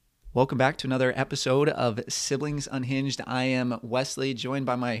Welcome back to another episode of Siblings Unhinged. I am Wesley, joined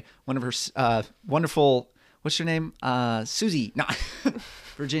by my one of her wonderful, what's your name? Susie. No,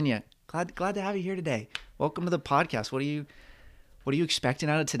 Virginia. Glad to have you here today. Welcome to the podcast. What are you expecting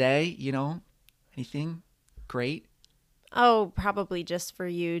out of today? You know, anything great? Oh, probably just for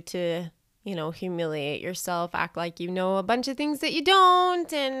you to, humiliate yourself, act like you know a bunch of things that you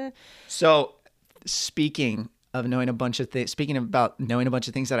don't, and So, speaking about knowing a bunch of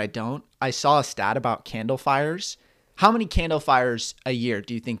things that I don't, I saw a stat about candle fires. How many candle fires a year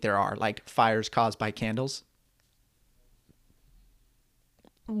do you think there are? Like fires caused by candles?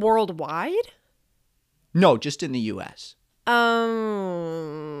 worldwide? No, just in the U.S.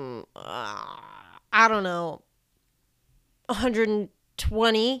 I don't know,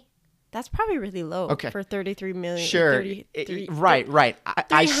 120. That's probably really low for 33 million. Sure. 33, Right.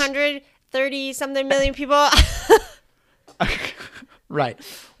 330 something million people. Right.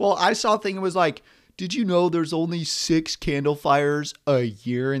 Well, I saw a thing that was like, did you know there's only 6 candle fires a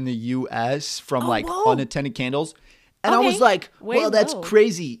year in the U.S. from unattended candles? And Okay. I was like, Way well, that's low.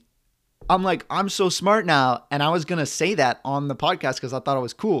 crazy. I'm like, I'm so smart now. And I was going to say that on the podcast because I thought it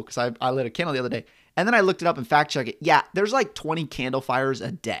was cool because I lit a candle the other day. And then I looked it up and fact checked it. Yeah, there's like 20 candle fires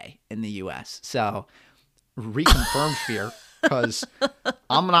a day in the U.S. So reconfirmed fear because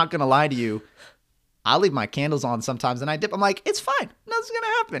I'm not going to lie to you. I leave my candles on sometimes and I dip. I'm like, it's fine. Nothing's going to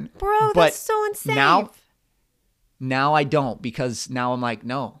happen. Bro, that's so insane. Now I don't because now I'm like,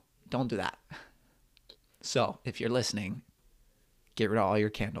 no, don't do that. So if you're listening, get rid of all your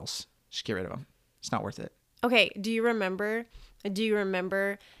candles. Just get rid of them. It's not worth it. Okay, do you remember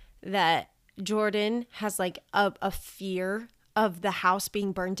that Jordan has like a fear of the house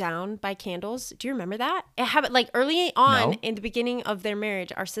being burned down by candles? Do you remember that? It happened like early on in the beginning of their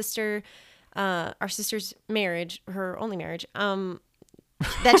marriage. Our sister's marriage, her only marriage,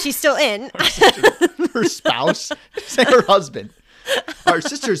 that she's still in. Her spouse, say her husband. Our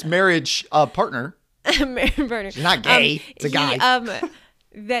sister's marriage partner. Burner. She's not gay. It's a guy.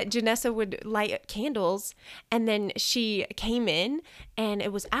 That Janessa would light candles, and then she came in, and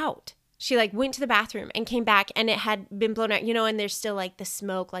it was out. She like went to the bathroom and came back, and it had been blown out, and there's still like the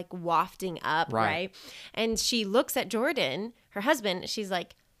smoke like wafting up, right? And she looks at Jordan, her husband. She's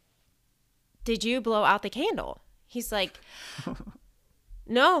like, "Did you blow out the candle?" He's like,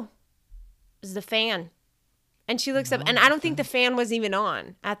 "No, it was the fan." And she looks up, and I don't think the fan was even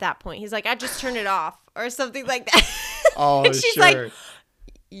on at that point. He's like, "I just turned it off," or something like that. Oh, and she's sure. like,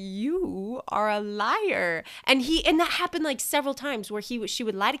 "You are a liar." And that happened like several times where she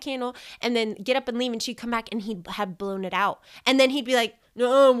would light a candle and then get up and leave, and she'd come back and he'd have blown it out. And then he'd be like,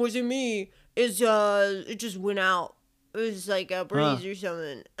 "No, it wasn't me. It just went out. It was like a breeze or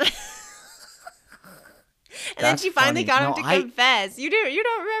something." And then she finally got him to confess. You don't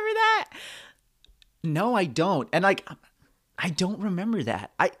remember that? No, I don't. And like, I don't remember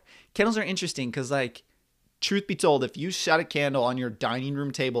that. Candles are interesting because like, truth be told, if you set a candle on your dining room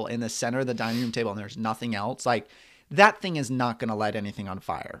table in the center of the dining room table and there's nothing else, like that thing is not going to light anything on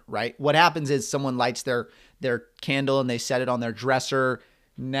fire, right? What happens is someone lights their candle and they set it on their dresser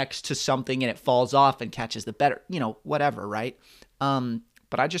next to something and it falls off and catches the better, whatever, right?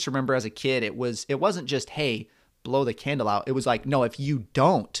 But I just remember as a kid, it wasn't just, hey, blow the candle out. It was like, no, if you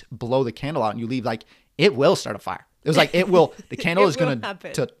don't blow the candle out and you leave, like it will start a fire. It was like, the candle is going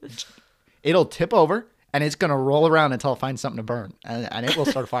to, it'll tip over. And it's going to roll around until it finds something to burn. And it will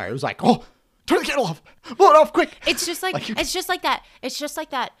start a fire. It was like, oh, turn the candle off. Blow it off quick. It's just like it's just like that. It's just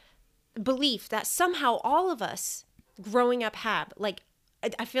like that belief that somehow all of us growing up have. Like,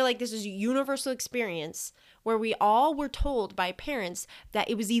 I feel like this is a universal experience where we all were told by parents that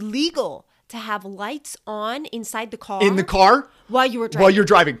it was illegal to have lights on inside the car. In the car? While you were driving. While you're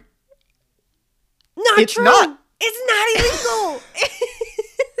driving. It's true. Not. It's not illegal.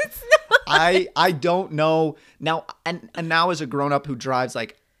 I don't know now. And now as a grown up who drives,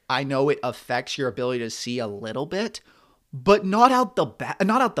 like I know it affects your ability to see a little bit, but not out the back,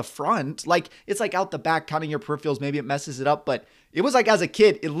 not out the front. Like it's like out the back, counting your peripherals. Maybe it messes it up, but it was like as a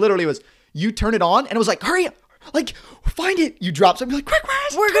kid, it literally was, you turn it on and it was like, hurry up, like find it. You drop something, like quick,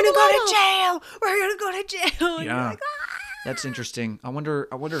 we're going to go to jail. We're going to go to jail. Yeah. Like, That's interesting. I wonder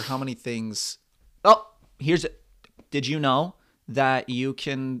how many things. Oh, did you know that you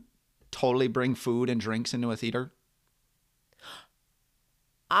can totally bring food and drinks into a theater?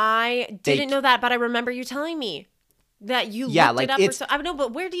 I didn't know that, but I remember you telling me that you looked it up. I don't know,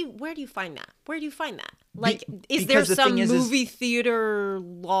 but where do you find that? Where do you find that? Like, is there some movie theater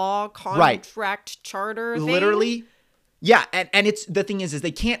law contract charter thing? Literally, yeah. And the thing is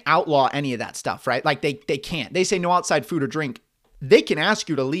they can't outlaw any of that stuff, right? Like they can't. They say no outside food or drink they can ask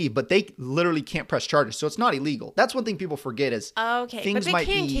you to leave, but they literally can't press charges. So it's not illegal. That's one thing people forget is Okay, things but they might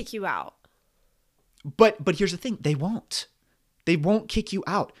can be, kick you out. But here's the thing. They won't. They won't kick you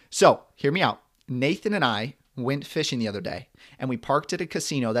out. So hear me out. Nathan and I went fishing the other day, and we parked at a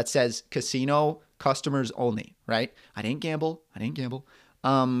casino that says casino customers only, right? I didn't gamble.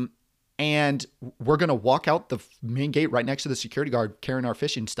 And we're going to walk out the main gate right next to the security guard carrying our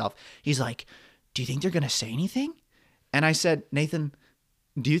fishing stuff. He's like, do you think they're going to say anything? And I said, Nathan,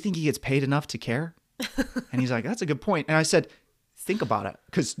 do you think he gets paid enough to care? And he's like, that's a good point. And I said, think about it.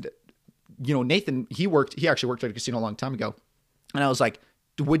 Because, Nathan, he actually worked at a casino a long time ago. And I was like,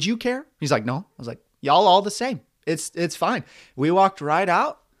 would you care? He's like, no. I was like, y'all all the same. It's fine. We walked right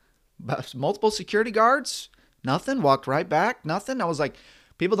out, multiple security guards, nothing, walked right back, nothing. I was like,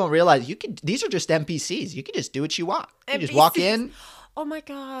 people don't realize these are just NPCs. You can just do what you want. You just walk in. Oh my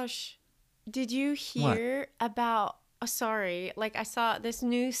gosh. Did you hear about, I saw this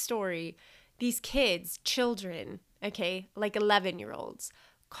news story. These kids, children, okay, like 11-year-olds,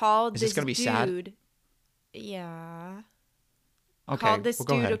 called this dude. Is this going to be sad? Yeah. Okay. Called this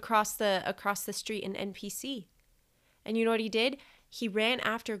dude ahead. across the street an NPC. And you know what he did? He ran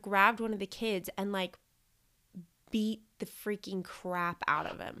after, grabbed one of the kids, and like beat the freaking crap out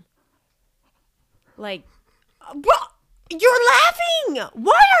of him. Like, bro, you're laughing.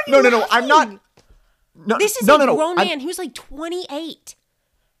 Why are you laughing? No, I'm not. No, this is a grown man. He was like 28.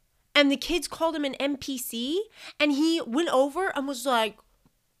 And the kids called him an NPC. And he went over and was like,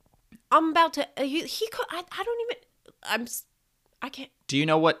 I'm about to, I can't. Do you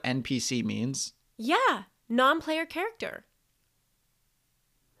know what NPC means? Yeah. Non-player character.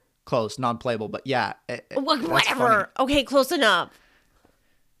 Close, non-playable, but yeah. Whatever. Okay, close enough.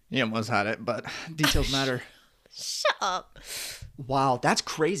 You almost had it, but details matter. Shut up. Wow, that's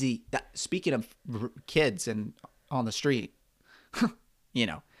crazy. Speaking of kids and on the street,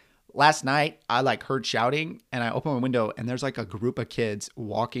 last night I heard shouting, and I opened my window, and there's a group of kids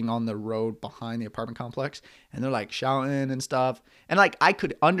walking on the road behind the apartment complex, and they're shouting and stuff. And I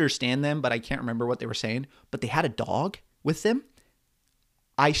could understand them, but I can't remember what they were saying. But they had a dog with them.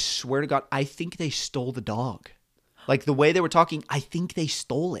 I swear to God, I think they stole the dog. The way they were talking, I think they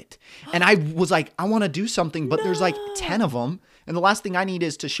stole it. And I was like, I want to do something, but there's 10 of them. And the last thing I need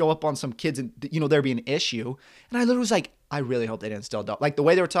is to show up on some kids and, there be an issue. And I literally was like, I really hope they didn't steal a dog. The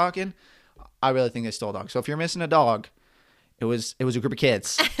way they were talking, I really think they stole a dog. So if you're missing a dog, it was a group of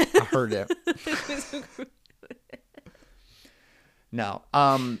kids. I heard it. No.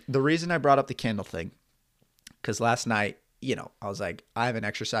 The reason I brought up the candle thing, because last night, I was like, I haven't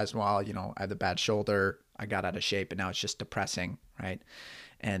exercised in a while. I have the bad shoulder. I got out of shape, and now it's just depressing, right?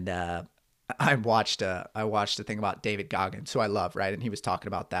 And I watched a thing about David Goggins, who I love, right? And he was talking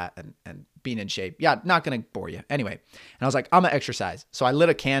about that and being in shape. Yeah, not going to bore you. Anyway, and I was like, I'm going to exercise. So I lit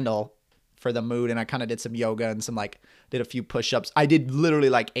a candle for the mood, and I kind of did some yoga and did a few push-ups. I did literally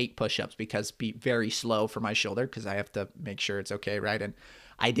 8 push-ups because be very slow for my shoulder because I have to make sure it's okay, right? And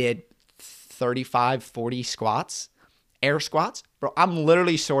I did 35, 40 squats. Air squats, bro. I'm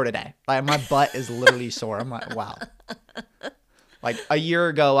literally sore today. My butt is literally sore. I'm like, wow. A year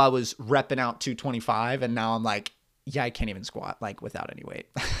ago, I was repping out 225, and now I'm like, yeah, I can't even squat without any weight.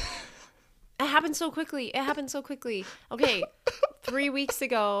 It happened so quickly. Okay, 3 weeks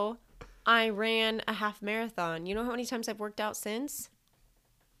ago, I ran a half marathon. You know how many times I've worked out since?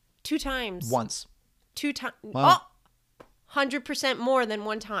 2 times. Once. 2 times. Wow. 100% more than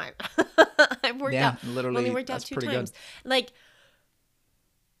 1 time. I've worked out. Literally, only worked out 2 times. Good.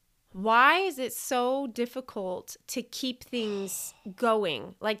 Why is it so difficult to keep things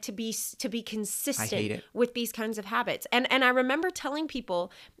going? To be consistent with these kinds of habits. And I remember telling people,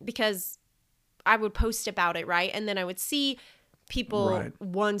 because I would post about it, right? And then I would see people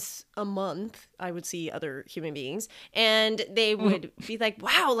once a month. I would see other human beings, and they would be like,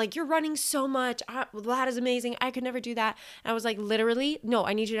 wow, you're running so much. That is amazing. I could never do that. And I was like, literally, no,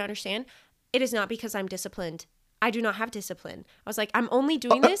 I need you to understand. It is not because I'm disciplined. I do not have discipline. I was like, I'm only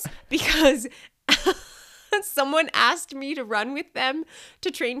doing this because someone asked me to run with them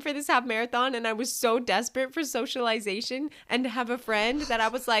to train for this half marathon. And I was so desperate for socialization and to have a friend that I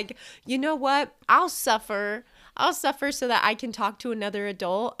was like, you know what? I'll suffer so that I can talk to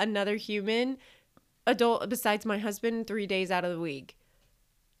another human adult besides my husband 3 days out of the week.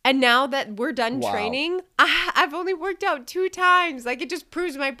 And now that we're done training, I've only worked out 2 times. It just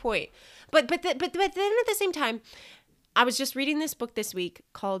proves my point. But then at the same time, I was just reading this book this week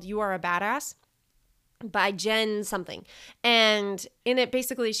called You Are a Badass by Jen something. And in it,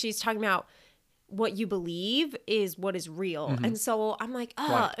 basically, she's talking about what you believe is what is real. And so I'm like,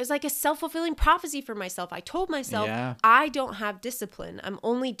 Right. it was like a self-fulfilling prophecy for myself. I told myself, Yeah. I don't have discipline. I'm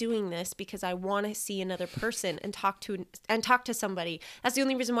only doing this because I want to see another person and talk to somebody. That's the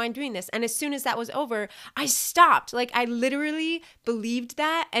only reason why I'm doing this. And as soon as that was over, I stopped. Like, I literally believed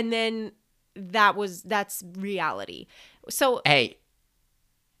that, and then that's reality. So Hey,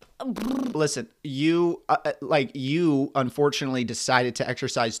 listen, you unfortunately decided to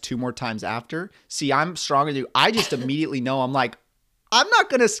exercise 2 more times after. See, I'm stronger than you. I just immediately know, I'm like, I'm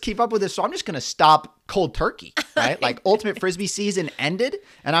not going to keep up with this, so I'm just going to stop cold turkey, right? Like, ultimate frisbee season ended,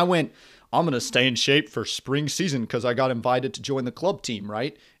 and I went, I'm going to stay in shape for spring season because I got invited to join the club team,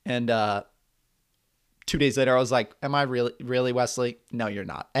 right? And 2 days later, I was like, am I really, Wesley? No, you're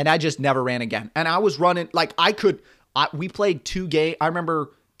not. And I just never ran again. And I was running, like, we played 2 games. I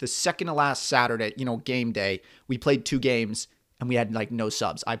remember the second to last Saturday, game day, we played 2 games and we had like no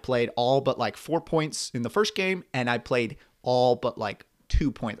subs. I played all but like 4 points in the first game, and I played all but like 2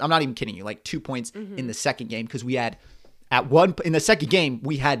 points. I'm not even kidding you, like 2 points in the second game, because we had in the second game,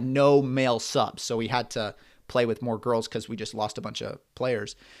 we had no male subs. So we had to play with more girls because we just lost a bunch of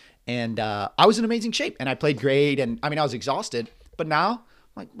players. And I was in amazing shape and I played great. And I mean, I was exhausted, but now,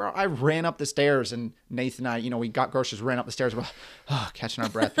 like, bro, I ran up the stairs, and Nathan and I, we got groceries, ran up the stairs, catching our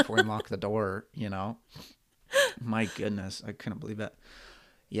breath before we locked the door, My goodness, I couldn't believe it.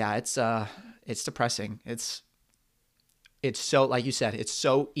 Yeah, it's depressing. It's so, like you said, it's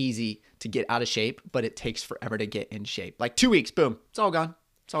so easy to get out of shape, but it takes forever to get in shape. Like 2 weeks, boom, it's all gone.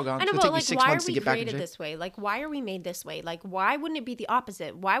 It's all gone. I know, It'll but take me like, 6 why are months to we get back in created shape. this way? Like, why are we made this way? Like, why wouldn't it be the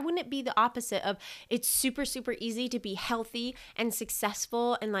opposite? Why wouldn't it be the opposite of it's super, super easy to be healthy and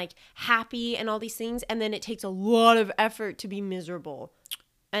successful and like happy and all these things, and then it takes a lot of effort to be miserable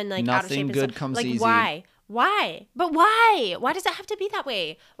and like out of shape. Nothing And good stuff. comes like, easy. Why? Why? But why? Why does it have to be that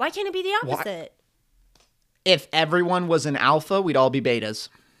way? Why can't it be the opposite? If everyone was an alpha, we'd all be betas.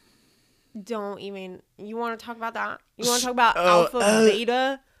 Don't even. You want to talk about that? You want to talk about alpha,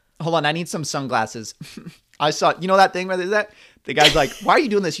 beta? Hold on, I need some sunglasses. I saw, that thing where the guy's like, why are you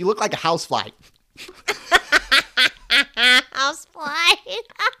doing this? You look like a housefly. Housefly.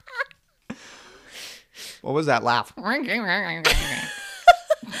 What was that laugh?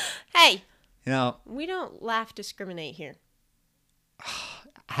 Hey. You We don't laugh discriminate here.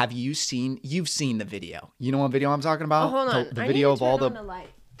 You've seen the video. You know what video I'm talking about? Oh, hold on. The video of all the light.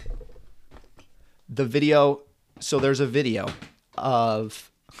 The video. So there's a video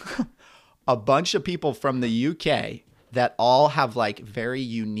of a bunch of people from the UK that all have like very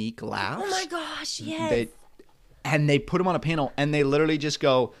unique laughs. Oh my gosh, yes. They put them on a panel, and they literally just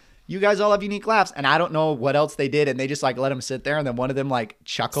go, you guys all have unique laughs. And I don't know what else they did. And they just like let them sit there. And then one of them like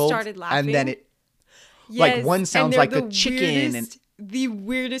chuckled. Started laughing. And then it, Yes, like, one sounds like the chicken. And the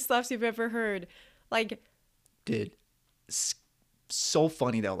weirdest laughs you've ever heard. Like, dude, so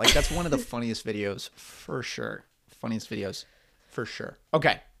funny though. Like, that's one of the funniest videos for sure. Funniest videos for sure.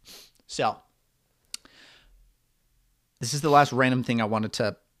 Okay. So this is the last random thing I wanted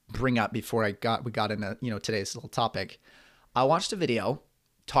to bring up before we got into, today's little topic. I watched a video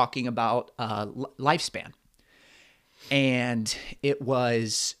talking about lifespan, and it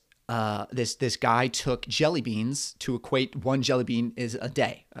was this guy took jelly beans to equate one jelly bean is a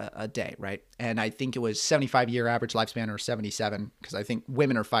day, right? And I think it was 75-year average lifespan, or 77, because I think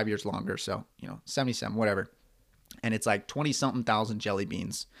women are 5 years longer, so 77, whatever. And it's like 20-something thousand jelly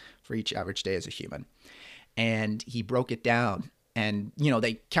beans for each average day as a human. And he broke it down, and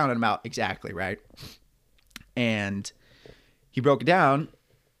they counted them out exactly, right? And he broke it down,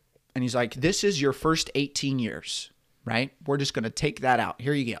 and he's like, this is your first 18 years, right? We're just going to take that out.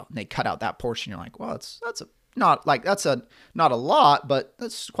 Here you go. And they cut out that portion. You're like, well, that's not a lot, but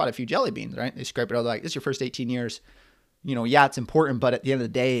that's quite a few jelly beans, right? They scrape it out. Like, this is your first 18 years. Yeah, it's important, but at the end of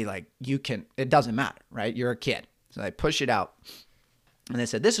the day, like, it doesn't matter, right? You're a kid. So they push it out, and they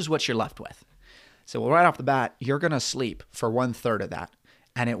said, this is what you're left with. So right off the bat, you're going to sleep for 1/3 of that.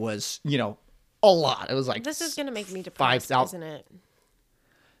 And it was, a lot. It was like, this is going to make me depressed, isn't it?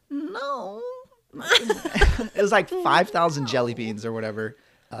 No. It was like 5,000 jelly beans or whatever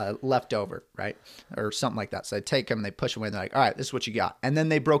left over, right? Or something like that. So they take them and they push them away, and they're like, all right, this is what you got. And then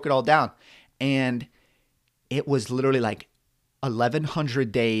they broke it all down. And it was literally like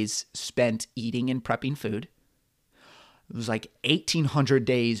 1,100 days spent eating and prepping food. It was like 1,800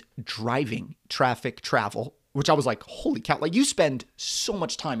 days driving, travel, which I was like, holy cow. Like, you spend so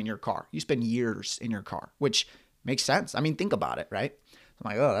much time in your car. You spend years in your car, which makes sense. I mean, think about it, right? I'm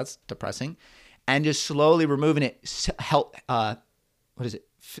like, oh, that's depressing. And just slowly removing it, help,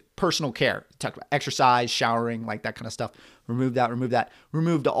 personal care, exercise, showering, like that kind of stuff.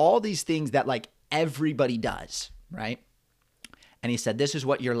 Removed all these things that like everybody does, right? And he said, this is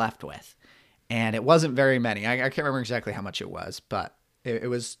what you're left with. And it wasn't very many. I can't remember exactly how much it was, but it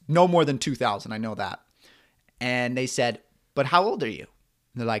was no more than 2,000. I know that. And they said, but how old are you?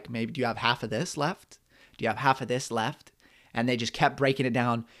 And they're like, maybe do you have half of this left? Do you have half of this left? And they just kept breaking it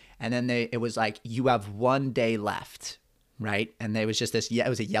down. And then it was like, you have 1 day left, right? And there was just this, it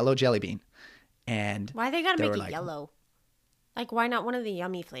was a yellow jelly bean. And why they gotta make it yellow? Like, why not one of the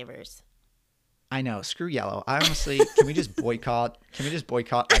yummy flavors? I know, screw yellow. I honestly, can we just boycott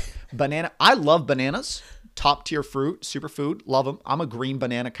like banana? I love bananas, top tier fruit, superfood, love them. I'm a green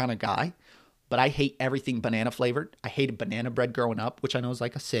banana kind of guy, but I hate everything banana flavored. I hated banana bread growing up, which I know is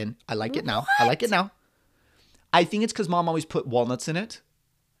like a sin. I like it now. I like it now. I think it's because mom always put walnuts in it.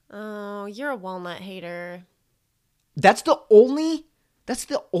 Oh, you're a walnut hater. That's the only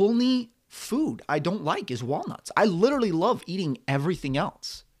food I don't like is walnuts. I literally love eating everything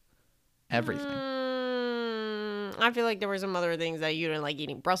else. Everything. I feel like there were some other things that you didn't like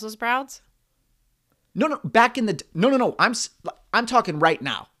eating. Brussels sprouts? No. Back in the no. I'm talking right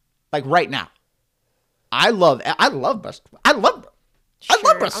now. Like right now. I love Brussels. I love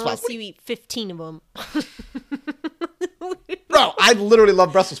Brussels sprouts. Unless you eat 15 of them. Bro, I literally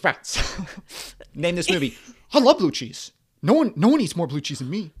love Brussels sprouts. Name this movie. I love blue cheese. No one eats more blue cheese than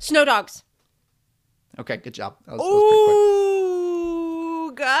me. Snow dogs. Okay, good job. That was pretty quick.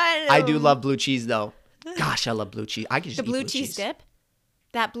 God. I do love blue cheese though. Gosh, I love blue cheese. I could just the eat blue cheese dip.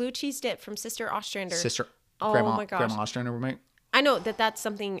 That blue cheese dip from Sister Ostrander. Grandma, my gosh. Grandma Ostrander would make. I know that's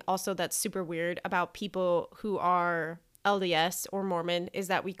something also that's super weird about people who are LDS or Mormon is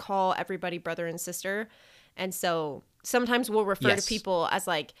that we call everybody brother and sister. And so sometimes we'll refer to people as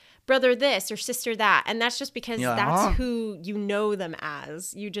like brother this or sister that. And that's just because that's who you know them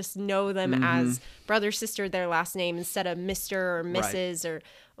as. You just know them as brother, sister, their last name instead of Mr. or Mrs.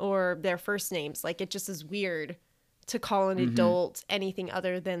 or their first names. Like it just is weird to call an adult anything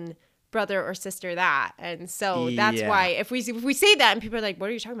other than brother or sister that. And so that's why if we say that and people are like, what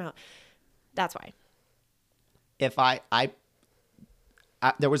are you talking about? That's why. If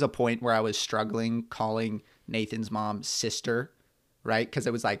there was a point where I was struggling calling Nathan's mom sister, right? Because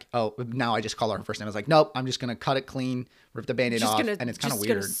it was like, oh, now I just call her her first name. I was like, nope, I'm just going to cut it clean, rip the Band-Aid off, and it's kind of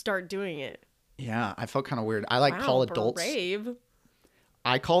weird. Just going to start doing it. Yeah, I felt kind of weird. I call adults. Brave.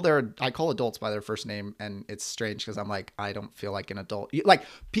 I call adults by their first name, and it's strange because I'm like, I don't feel like an adult. Like,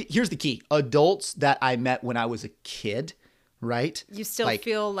 here's the key. Adults that I met when I was a kid, right? You still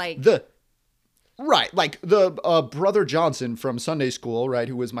feel like... Right, like the Brother Johnson from Sunday school, right,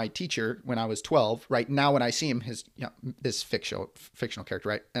 who was my teacher when I was 12, right? Now when I see him, this fictional character,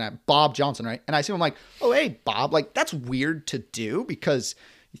 right? And Bob Johnson, right? And I see him, I'm like, oh, hey, Bob. Like, that's weird to do because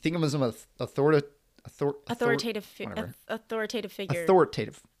you think of him as an authoritative figure.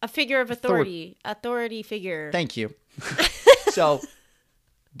 A figure of authority. Authority figure. Thank you. So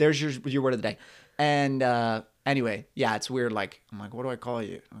there's your word of the day. And anyway, yeah, it's weird. Like, I'm like, what do I call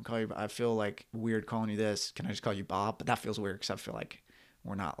you? I feel like weird calling you this. Can I just call you Bob? But that feels weird because I feel like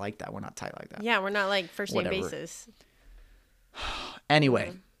we're not like that. We're not tight like that. Yeah, we're not like first name basis.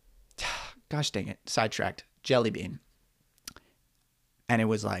 Anyway, gosh dang it, sidetracked. Jelly bean. And it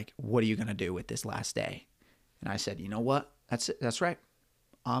was like, what are you gonna do with this last day? And I said, you know what? That's it. That's right.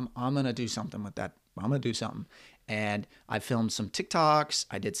 I'm gonna do something with that. I'm gonna do something. And I filmed some TikToks.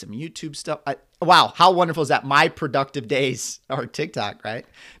 I did some YouTube stuff. Wow, how wonderful is that? My productive days are TikTok, right?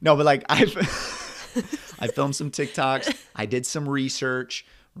 No, but like I filmed some TikToks. I did some research,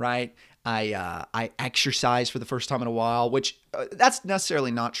 right? I exercised for the first time in a while, which that's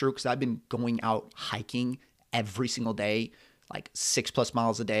necessarily not true because I've been going out hiking every single day, like 6+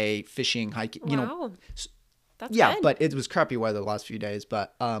 miles a day, fishing, hiking. You know, that's good. But it was crappy weather the last few days.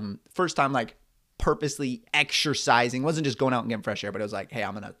 But first time like purposely exercising, wasn't just going out and getting fresh air, but it was like, hey,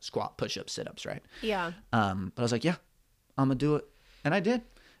 I'm gonna squat, push-ups, sit-ups, right? Yeah. But I was like, yeah, I'm gonna do it, and I did,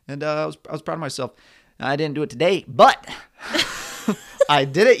 and I was proud of myself. I didn't do it today, but I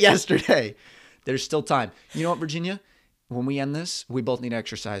did it yesterday. There's still time. You know what, Virginia? When we end this, we both need to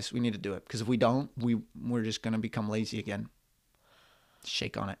exercise. We need to do it because if we don't, we're just gonna become lazy again.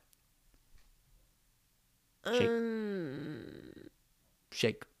 Shake on it. Shake.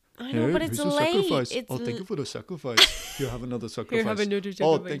 Shake. I know, but it's late. Thank you for the sacrifice. Here, have another sacrifice. Here, have another sacrifice.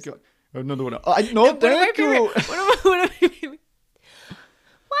 Oh, thank you. Another one. No, thank you. Why am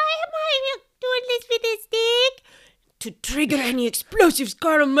I doing this with this stick? To trigger any explosives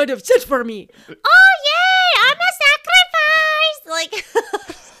God might have set for me. Oh, yay! I'm a sacrifice! Like,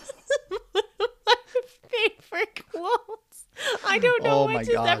 my favorite quotes. I don't know which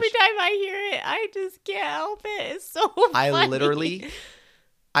is every time I hear it, I just can't help it. It's so funny. I literally...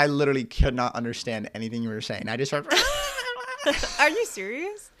 I literally could not understand anything you were saying. I just heard Are you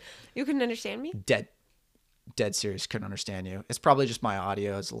serious? You couldn't understand me? dead serious. Couldn't understand you. It's probably just my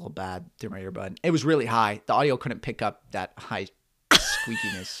audio is a little bad through my earbud. It was really high. The audio couldn't pick up that high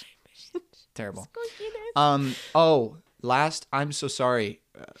squeakiness. Terrible. I'm so sorry.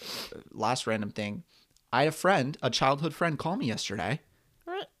 Last random thing. I had a childhood friend call me yesterday.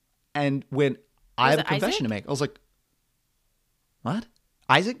 What? And when I have a confession Isaac? to make, I was like, what?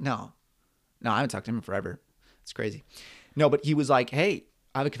 Isaac? No, I haven't talked to him in forever. It's crazy. No, but he was like, hey,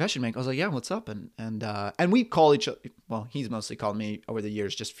 I have a confession to make. I was like, yeah, what's up? And we call each other. Well, he's mostly called me over the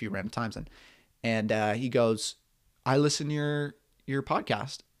years, just a few random times. And he goes, I listen to your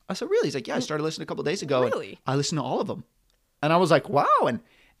podcast. I said, really? He's like, yeah, I started listening a couple of days ago. Really? I listened to all of them. And I was like, wow.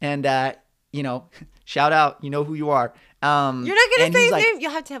 And you know, shout out, you know who you are. You're not going to say his name?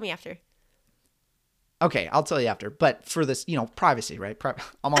 You'll have to tell me after. Okay, I'll tell you after. But for this, you know, privacy, right?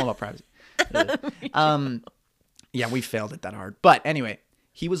 I'm all about privacy. Yeah, we failed it that hard. But anyway,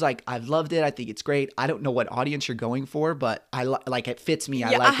 he was like, I've loved it. I think it's great. I don't know what audience you're going for, but I like it fits me.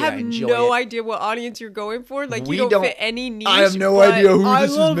 I like it. I enjoy it. I have no idea what audience you're going for. Like, We you don't don't- fit any niche. I have no idea who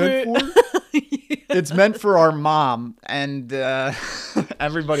this is love meant it. for. It's meant for our mom and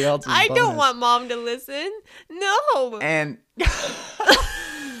everybody else. I don't want mom to listen. No. And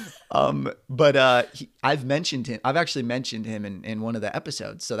but I've actually mentioned him in one of the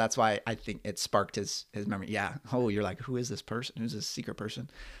episodes, so that's why I think it sparked his memory. Yeah. Oh, you're like, who is this person? Who's this secret person?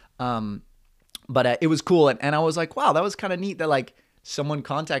 But it was cool, and I was like, wow, that was kind of neat that like someone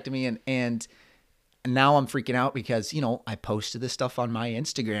contacted me, and now I'm freaking out because, you know, I posted this stuff on my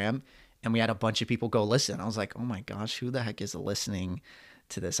Instagram and we had a bunch of people go listen. I was like, oh my gosh, who the heck is listening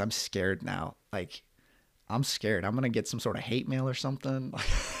to this? I'm scared now. Like, I'm scared. I'm going to get some sort of hate mail or something.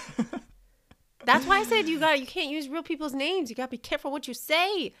 That's why I said you can't use real people's names. You got to be careful what you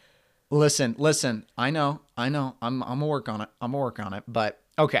say. Listen. I know. I'm gonna work on it. But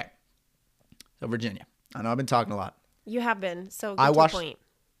okay. So Virginia, I know I've been talking a lot. You have been. So I get to watched- the point.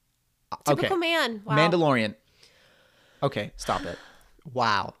 Typical man. Wow. Mandalorian. Okay, stop it.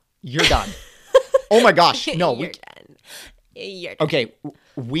 Wow. You're done. Oh my gosh. No. You're done. You're done. Okay.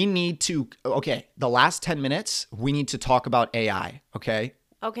 We need to. Okay. The last 10 minutes, we need to talk about AI. Okay.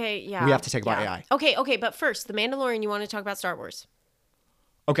 Okay, yeah. We have to talk about AI. Okay, but first, The Mandalorian, you want to talk about Star Wars.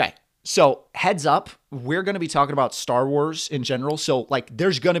 Okay. So heads up, we're going to be talking about Star Wars in general. So like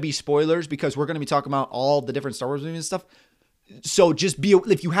there's going to be spoilers because we're going to be talking about all the different Star Wars movies and stuff. So just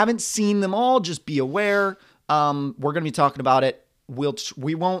if you haven't seen them all, just be aware. We're going to be talking about it.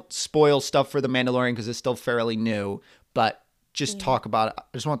 We won't spoil stuff for The Mandalorian because it's still fairly new, but just talk about it. I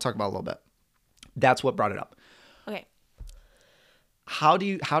just want to talk about it a little bit. That's what brought it up. Okay. How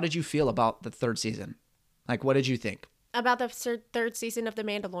did you feel about the third season? Like, what did you think? About the third season of The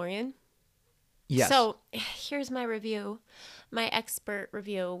Mandalorian? Yes. So here's my review, my expert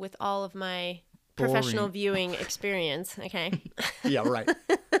review with all of my professional viewing experience. Okay. Yeah, right.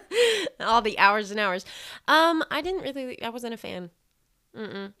 All the hours and hours. I wasn't a fan.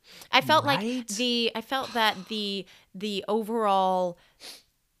 I felt Right? that the overall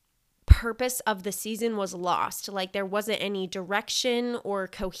purpose of the season was lost. Like there wasn't any direction or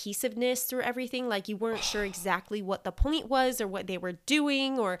cohesiveness through everything. Like you weren't sure exactly what the point was or what they were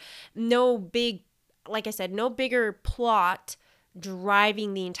doing, or like I said, no bigger plot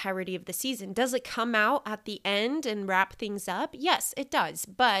driving the entirety of the season. Does it come out at the end and wrap things up? Yes, it does.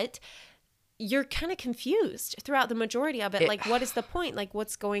 But you're kind of confused throughout the majority of it. Like, what is the point? Like,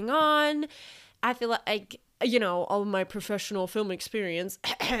 what's going on? I feel like, you know, all of my professional film experience,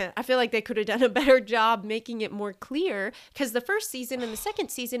 I feel like they could have done a better job making it more clear. Because the first season and the second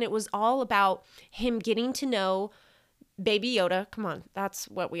season, it was all about him getting to know Baby Yoda. Come on, that's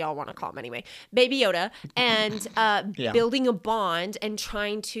what we all want to call him anyway. Baby Yoda. And building a bond and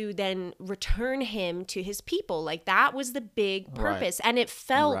trying to then return him to his people. Like that was the big purpose. Right. And it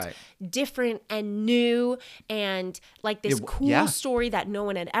felt different and new and like this cool story that no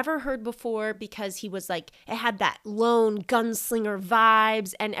one had ever heard before, because he was like, it had that lone gunslinger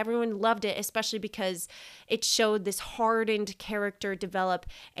vibes and everyone loved it, especially because it showed this hardened character develop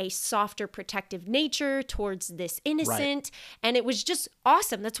a softer protective nature towards this innocent. And it was just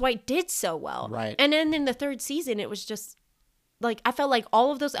awesome. That's why it did so well. Right. And then in the third season, it was just like, I felt like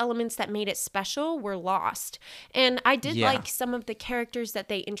all of those elements that made it special were lost. And I did like some of the characters that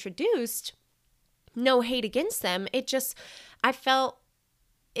they introduced. No hate against them. It just, I felt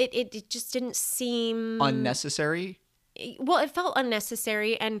it just didn't seem unnecessary. Well, it felt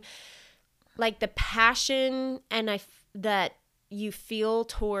unnecessary, and like the passion that you feel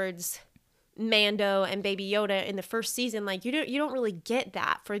towards Mando and Baby Yoda in the first season, like you don't really get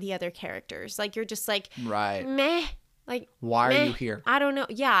that for the other characters. Like you're just like, right, meh, like why meh. are you here? I don't know.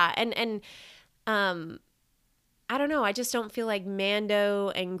 Yeah, and I don't know. I just don't feel like Mando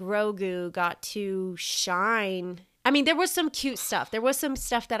and Grogu got to shine. I mean, there was some cute stuff. There was some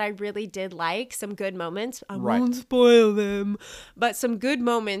stuff that I really did like, some good moments. I won't spoil them, but some good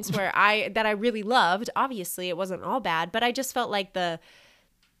moments that I really loved. Obviously, it wasn't all bad, but I just felt like the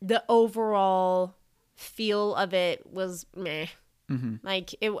overall feel of it was meh. Mm-hmm.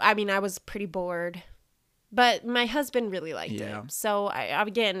 Like I mean, I was pretty bored, but my husband really liked it. So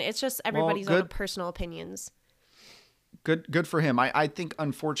again, it's just everybody's own personal opinions. Good for him. I think,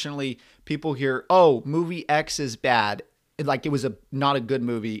 unfortunately, people hear, oh, movie X is bad. Like, it was not a good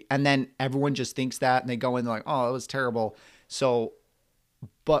movie. And then everyone just thinks that, and they go in like, oh, it was terrible. So,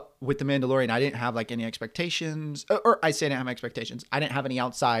 but with The Mandalorian, I didn't have, like, any expectations. Or I say I didn't have expectations. I didn't have any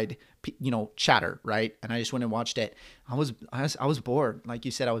outside, chatter, right? And I just went and watched it. I was bored. Like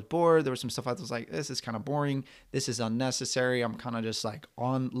you said, I was bored. There was some stuff I was like, this is kind of boring. This is unnecessary. I'm kind of just, like,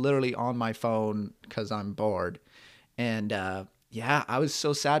 literally on my phone because I'm bored. And I was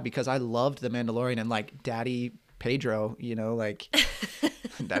so sad because I loved The Mandalorian and like Daddy Pedro, like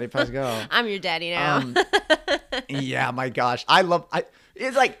Daddy Pascal. I'm your daddy now. Yeah, my gosh.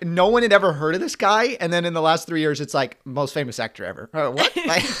 It's like no one had ever heard of this guy. And then in the last 3 years, it's like most famous actor ever. What?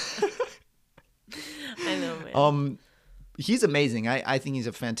 I know, man. He's amazing. I think he's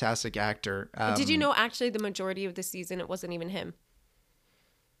a fantastic actor. Did you know actually the majority of the season, it wasn't even him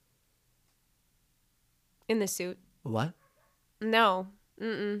in the suit? What? No.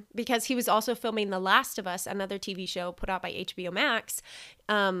 Because he was also filming The Last of Us, another TV show put out by HBO Max,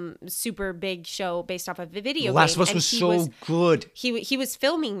 super big show based off of a video game. The Last of Us was so good. He was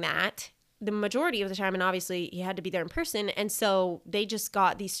filming that the majority of the time, and obviously he had to be there in person, and so they just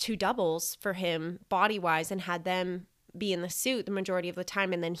got these 2 doubles for him body-wise and had them be in the suit the majority of the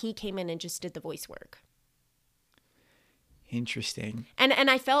time, and then he came in and just did the voice work. Interesting. And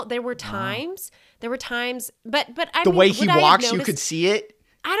I felt there were times, but I the mean, way he walks, you could see it.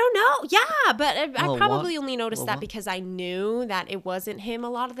 I don't know. Yeah, but I probably only noticed that because I knew that it wasn't him a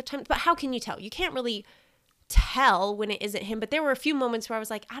lot of the time. But how can you tell? You can't really tell when it isn't him. But there were a few moments where I was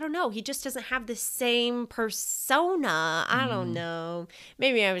like, I don't know. He just doesn't have the same persona. I don't know.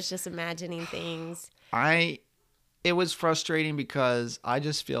 Maybe I was just imagining things. It was frustrating because I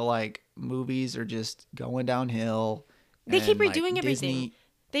just feel like movies are just going downhill. They keep redoing everything.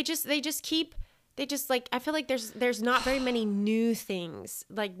 They just like, I feel like there's not very many new things,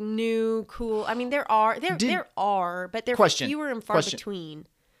 like new cool. I mean, there are, but they're fewer and far between.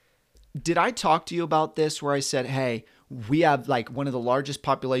 Did I talk to you about this where I said, hey, we have like one of the largest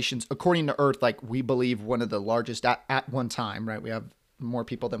populations according to Earth, like we believe one of the largest at one time, right? We have more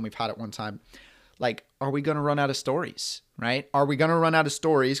people than we've had at one time. Like, are we going to run out of stories, right? Are we going to run out of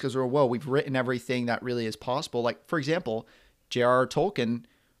stories because we've written everything that really is possible? Like, for example, J.R.R. Tolkien,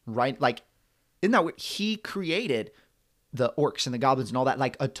 right? Like, isn't that what he created? The orcs and the goblins and all that,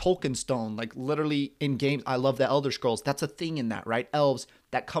 like a Tolkien stone, like literally in games. I love the Elder Scrolls. That's a thing in that, right? Elves,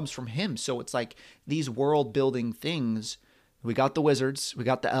 that comes from him. So it's like these world building things. We got the wizards, we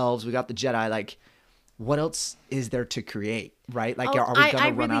got the elves, we got the Jedi. Like, what else is there to create, right? Like, are we going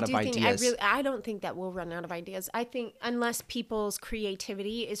to run out of ideas? I don't think that we'll run out of ideas. I think unless people's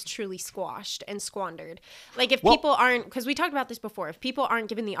creativity is truly squashed and squandered. Like, if people aren't, because we talked about this before, if people aren't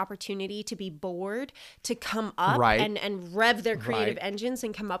given the opportunity to be bored, to come up and rev their creative engines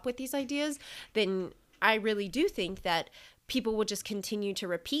and come up with these ideas, then I really do think that people will just continue to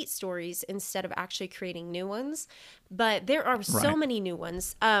repeat stories instead of actually creating new ones. But there are so many new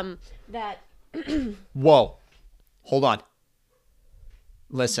ones that... Whoa, hold on.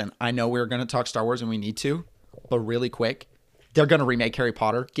 Listen, I know we're going to talk Star Wars and we need to, but really quick, they're going to remake Harry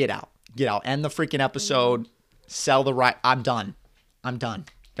Potter. Get out. End the freaking episode. Sell the right. I'm done.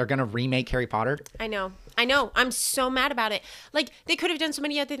 They're going to remake Harry Potter. I know. I'm so mad about it. Like, they could have done so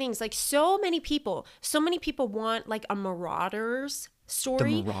many other things. Like, so many people want like a Marauders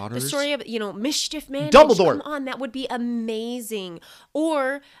story. The story of, Mischief Man. Dumbledore. Come on, that would be amazing.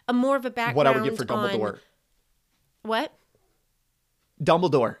 Or a more of a background. What I would give for Dumbledore. What?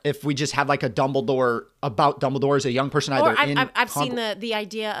 Dumbledore. If we just have like a Dumbledore about Dumbledore as a young person, I've seen the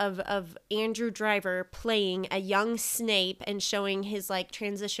idea of Andrew Driver playing a young Snape and showing his like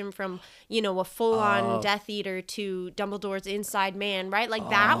transition from a full on Death Eater to Dumbledore's inside man, right? Like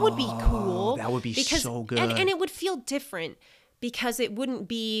that would be cool. That would be so good, and it would feel different because it wouldn't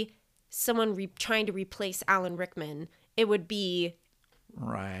be someone trying to replace Alan Rickman. It would be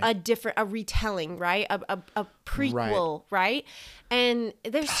Right. a retelling, right? A prequel, right? And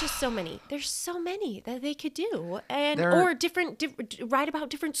there's just so many. There's so many that they could do, and or different write about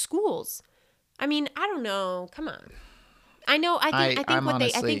different schools. I mean, I don't know. Come on. I know. I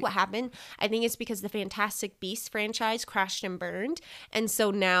think what happened. I think it's because the Fantastic Beasts franchise crashed and burned, and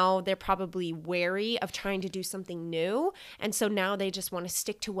so now they're probably wary of trying to do something new, and so now they just want to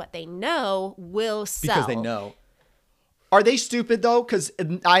stick to what they know will sell. Because they know. Are they stupid though? Because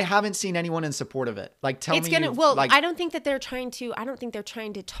I haven't seen anyone in support of it. Like, tell me. I don't think that they're trying to. I don't think they're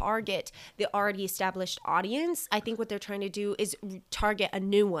trying to target the already established audience. I think what they're trying to do is target a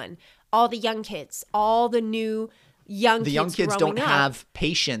new one. All the young kids, all the new young kids. The young kids don't have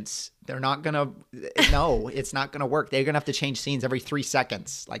patience. They're not gonna. No, it's not gonna work. They're gonna have to change scenes every 3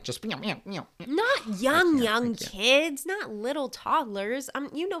 seconds. Like just. Not young kids, not little toddlers.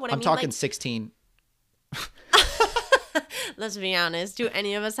 You know what I mean. I'm talking 16. Let's be honest. Do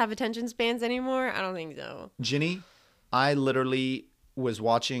any of us have attention spans anymore? I don't think so. Ginny, I literally was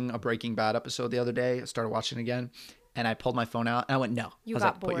watching a Breaking Bad episode the other day. I started watching again, and I pulled my phone out, and I went, no. I was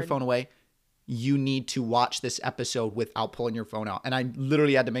like, put your phone away. You need to watch this episode without pulling your phone out. And I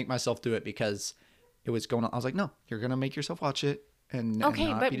literally had to make myself do it because it was going on. I was like, no, you're going to make yourself watch it and not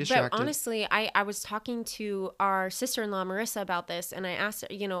be distracted. But honestly, I was talking to our sister-in-law, Marissa, about this, and I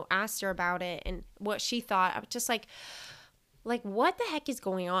asked her about it and what she thought. I was just like, what the heck is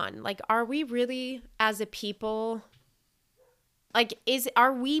going on? Like, are we really, as a people, like,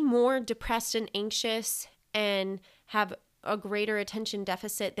 are we more depressed and anxious and have a greater attention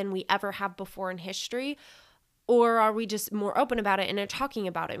deficit than we ever have before in history? Or are we just more open about it and are talking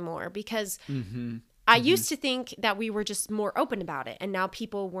about it more? Because I used to think that we were just more open about it, and now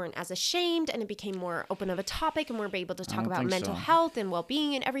people weren't as ashamed, and it became more open of a topic, and we're able to talk about mental health and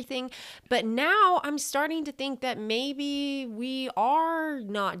well-being and everything. But now I'm starting to think that maybe we are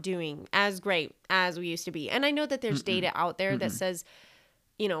not doing as great as we used to be. And I know that there's data out there that says,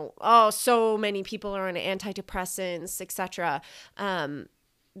 so many people are on antidepressants, etc.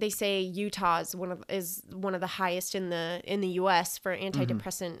 They say Utah is one of the highest in the U.S. for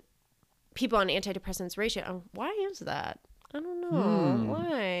antidepressant. People on antidepressants ratio. Why is that? I don't know.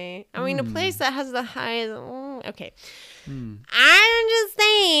 Why? I mean, a place that has the highest. Okay. I'm just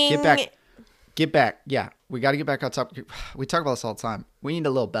saying. Get back. Yeah. We got to get back on top. We talk about this all the time. We need a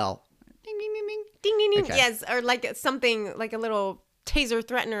little bell. Ding, ding, ding, ding. Ding, ding, ding. Okay. Yes. Or like something, like a little taser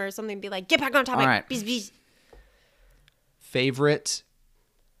threatener or something. Be like, get back on topic. All right. Bees, bees. Favorite.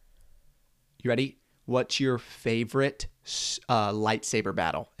 You ready? What's your favorite lightsaber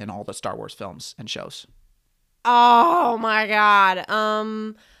battle in all the Star Wars films and shows? Oh my God.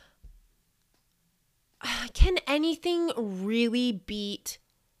 Can anything really beat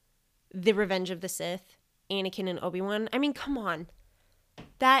the Revenge of the Sith, Anakin and Obi-Wan? I mean, come on.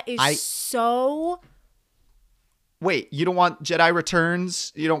 That is so... Wait, you don't want Jedi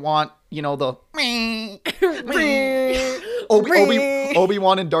Returns? You don't want, the...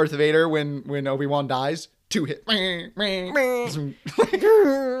 Obi-Wan and Darth Vader when Obi-Wan dies? 2 hit. Hurry, move!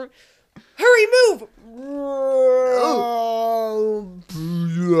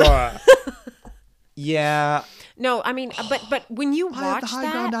 Yeah. No, I mean, but when you watch the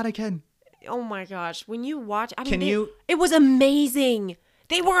high ground out again. Oh my gosh, when you watch, I mean, it was amazing.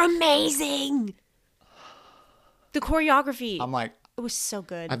 They were amazing. The choreography. I'm like, it was so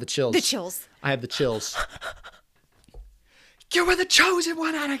good. I have the chills. I have the chills. You were the chosen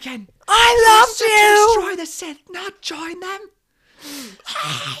one, Anakin. I loved you. To destroy the Sith, not join them.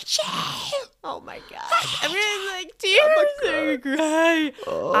 Oh my God. Everyone's like, tears are cry.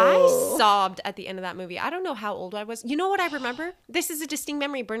 I sobbed at the end of that movie. I don't know how old I was. You know what I remember? This is a distinct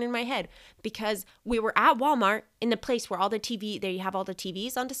memory burned in my head because we were at Walmart in the place where they have all the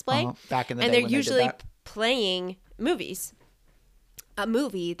TVs on display. Back in the day, and they're when usually they did that. Playing movies. A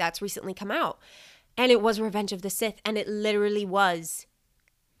movie that's recently come out. And it was Revenge of the Sith. And it literally was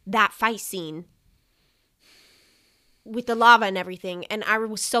that fight scene with the lava and everything. And I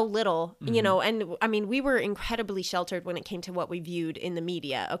was so little, and I mean, we were incredibly sheltered when it came to what we viewed in the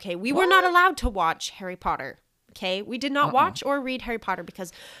media. Okay. We were not allowed to watch Harry Potter. Okay. We did not watch or read Harry Potter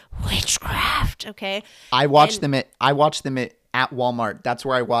because witchcraft. Okay. I watched them at Walmart. That's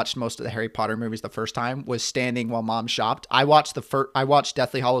where I watched most of the Harry Potter movies the first time, was standing while Mom shopped. I watched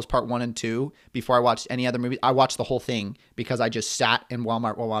Deathly Hallows Part 1 and 2 before I watched any other movie. I watched the whole thing because I just sat in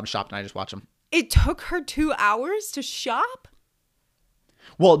Walmart while Mom shopped and I just watched them. It took her 2 hours to shop?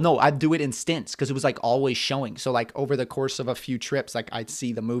 Well, no, I'd do it in stints because it was like always showing. So like over the course of a few trips, like I'd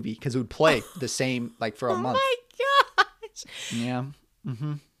see the movie because it would play the same like for a month. Oh my gosh. Yeah.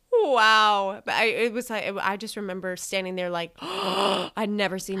 Mm-hmm. Wow. But it was like, I just remember standing there like, I'd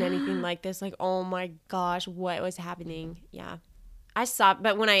never seen anything like this. Like, oh my gosh, what was happening? Yeah. I sobbed.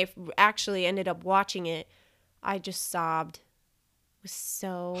 But when I actually ended up watching it, I just sobbed. It was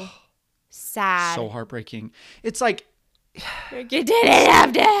so sad. So heartbreaking. It's like, it didn't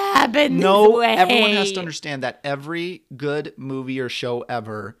have to happen this way. Everyone has to understand that every good movie or show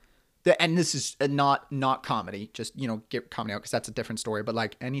ever, and this is not comedy, just, get comedy out because that's a different story, but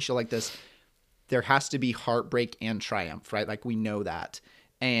like any show like this, there has to be heartbreak and triumph, right? Like we know that.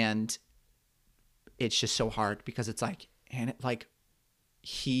 And it's just so hard because it's like,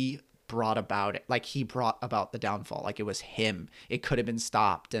 he brought about it. Like he brought about the downfall. Like it was him. It could have been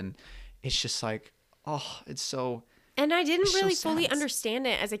stopped. And it's just like, oh, it's so... And I didn't really so fully sad. understand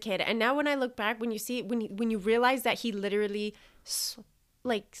it as a kid. And now when I look back, when you see, when you realize that he literally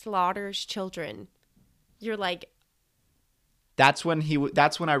slaughters children, you're like, that's when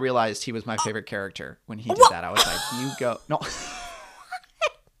I realized he was my favorite character. When he did that, I was like, you go. No.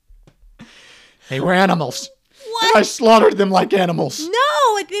 Hey, we're animals. what? And I slaughtered them like animals.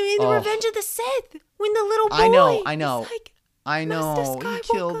 No, in the Revenge of the Sith, when the little boy. I know. Like, I know. Master He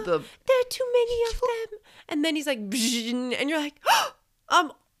killed the... There are too many of them. And then he's like, and you're like,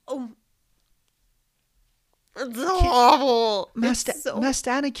 oh. It's so awful. Master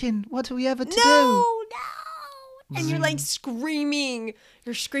Anakin, what do we ever to do? No. And you're like screaming.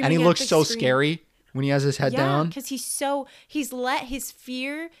 You're screaming. And he looks so scary when he has his head down. Because he's let his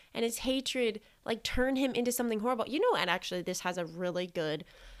fear and his hatred like turn him into something horrible. And actually this has a really good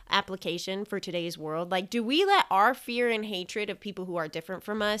application for today's world. Like, do we let our fear and hatred of people who are different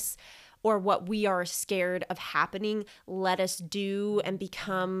from us, or what we are scared of happening, let us do and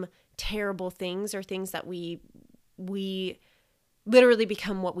become terrible things, or things that we literally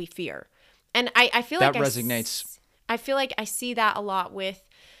become what we fear? And I feel that like resonates. I feel like I see that a lot with,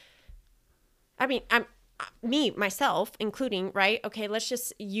 I'm myself including, right? Okay, let's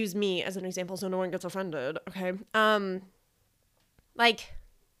just use me as an example so no one gets offended. Okay. Like,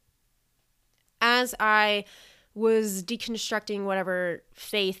 as I was deconstructing whatever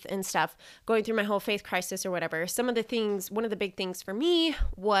faith and stuff, going through my whole faith crisis or whatever, one of the big things for me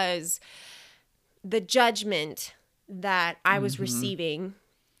was the judgment that I was receiving,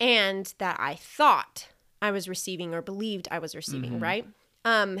 and that I thought I was receiving or believed I was receiving, right?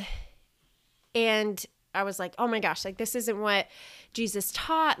 And I was like, oh my gosh, like this isn't what Jesus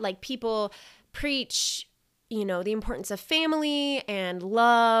taught. Like people preach, the importance of family and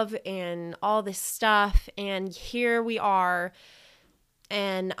love and all this stuff. And here we are,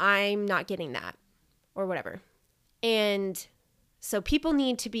 and I'm not getting that or whatever. And so people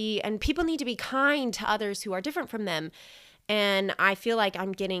need to be kind to others who are different from them. And I feel like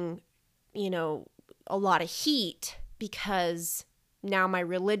I'm getting, a lot of heat because now my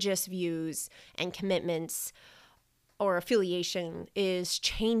religious views and commitments or affiliation is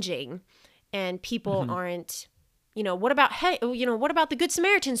changing. And people aren't, what about the Good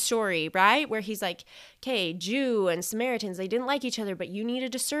Samaritan story, right? Where he's like, okay, Jew and Samaritans, they didn't like each other, but you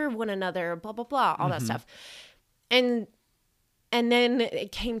needed to serve one another, blah, blah, blah, all that stuff. And then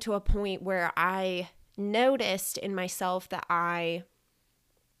it came to a point where I noticed in myself that I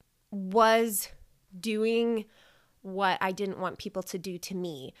was doing what I didn't want people to do to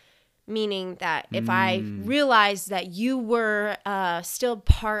me. Meaning that if I realized that you were still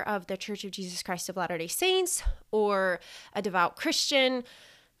part of the Church of Jesus Christ of Latter-day Saints or a devout Christian,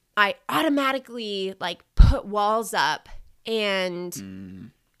 I automatically like put walls up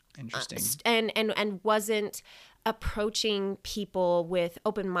and Interesting. And wasn't approaching people with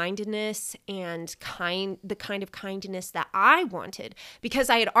open-mindedness and the kind of kindness that I wanted, because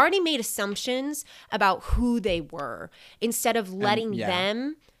I had already made assumptions about who they were instead of letting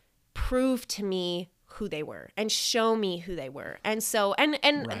them prove to me who they were and show me who they were. And so, and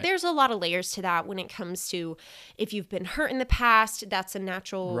Right. there's a lot of layers to that when it comes to if you've been hurt in the past, that's a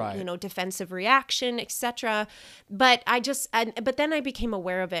natural, Right. Defensive reaction, etc. But but then I became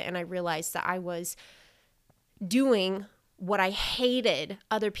aware of it, and I realized that I was doing what I hated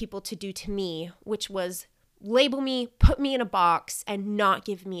other people to do to me, which was label me, put me in a box, and not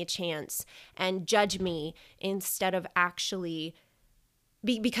give me a chance and judge me instead of actually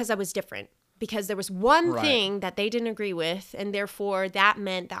because I was different, because there was one Right. thing that they didn't agree with, and therefore that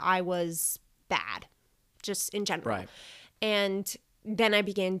meant that I was bad, just in general. Right. And then I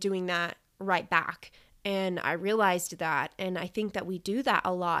began doing that right back, and I realized that, and I think that we do that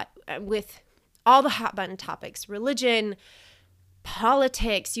a lot with all the hot button topics, religion,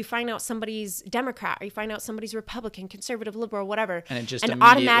 politics. You find out somebody's Democrat, or you find out somebody's Republican, conservative, liberal, whatever, And it just and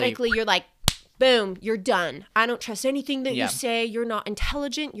immediately- automatically you're like, boom, you're done. I don't trust anything that Yeah. you say. You're not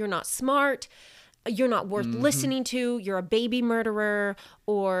intelligent. You're not smart. You're not worth listening to. You're a baby murderer,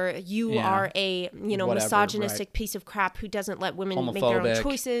 or you Yeah. are a, Whatever, misogynistic right. piece of crap who doesn't let women make their own Homophobic.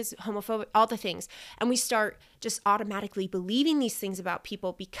 choices, homophobic, all the things. And we start just automatically believing these things about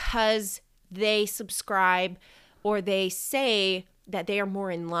people because they subscribe or they say that they are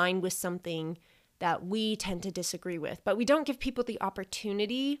more in line with something that we tend to disagree with. But we don't give people the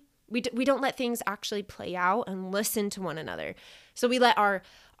opportunity. We don't let things actually play out and listen to one another. So we let our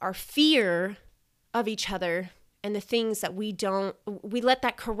fear of each other and the things that we let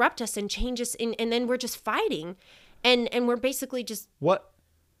that corrupt us and change us, and then we're just fighting, and we're basically just... What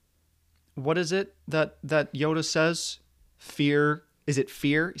is it that Yoda says? Fear. Is it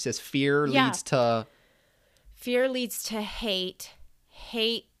fear? He says fear leads to... Fear leads to hate.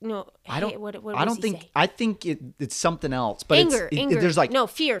 Hate, no, I don't. hate, what I does don't he think. say? I think it's something else. But Anger, anger. There's like no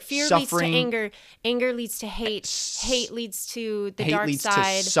fear. Fear suffering. leads to anger. Anger leads to hate. Hate leads to the hate dark leads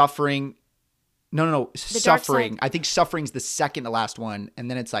side. to suffering. No. dark Suffering. side. I think suffering's the second to last one, and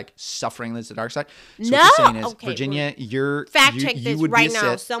then it's like suffering leads to the dark side. So No! what you're saying is, Okay, Virginia, you're Fact you, check you this would right be a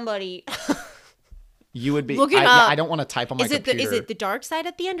now, Sith. somebody. You would be. Look it I, up. yeah, I don't want to type on my Is it computer. the dark side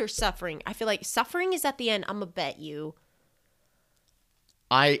at the end or suffering? I feel like suffering is at the end. I'm gonna bet you.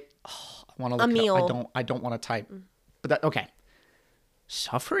 I want to look. Emil. It up. I don't want to type. But that okay.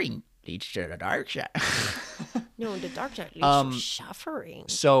 Suffering leads to the dark side. No, the dark side leads to suffering.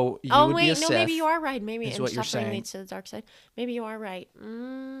 So you Oh would be a wait, no, Sith. maybe you are right. Maybe is and what you're suffering saying. leads to the dark side. Maybe you are right.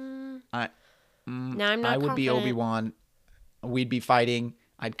 No, I'm not. I would be confident. Obi-Wan. We'd be fighting.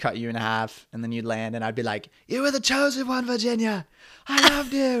 I'd cut you in half, and then you'd land, and I'd be like, "You were the chosen one, Virginia. I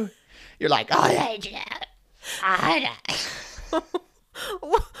loved you." You're like, "Oh, hate you."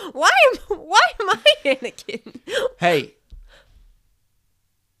 Why am I Anakin? Hey,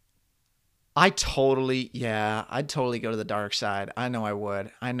 I'd totally go to the dark side. I know I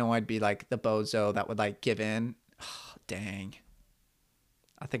would. I know I'd be like the bozo that would like give in. Oh, dang.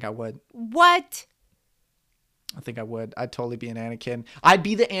 I think I would. What? I'd totally be an Anakin. I'd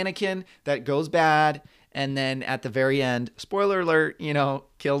be the Anakin that goes bad and then at the very end, spoiler alert,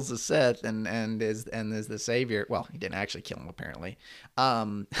 kills the Sith and is the savior. Well, he didn't actually kill him apparently.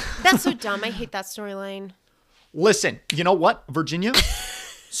 That's so dumb. I hate that storyline. Listen, you know what, Virginia?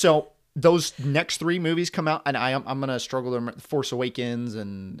 So those next 3 movies come out, and I'm gonna struggle to remember Force Awakens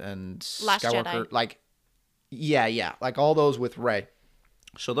and Last Skywalker, Jedi. like like all those with Rey.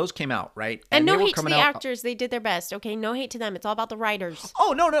 So those came out, right? And they no were hate to coming the out- actors. They did their best. Okay, no hate to them. It's all about the writers.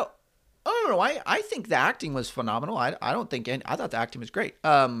 Oh no. I think the acting was phenomenal. I thought the acting was great.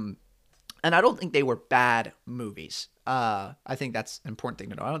 And I don't think they were bad movies. I think that's an important thing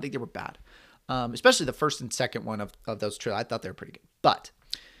to know. I don't think they were bad. Especially the first and second one of those two. I thought they were pretty good. But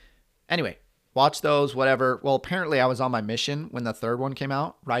anyway, watch those, whatever. Well, apparently I was on my mission when the third one came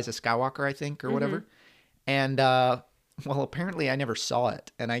out, Rise of Skywalker, I think, or whatever. And well, apparently I never saw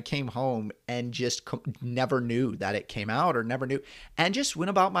it, and I came home and just never knew that it came out, or never knew, and just went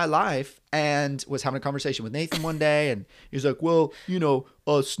about my life and was having a conversation with Nathan one day, and he was like, "Well,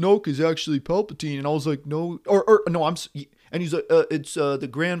 Snoke is actually Palpatine," and I was like, "No, or no, and he's like, "It's the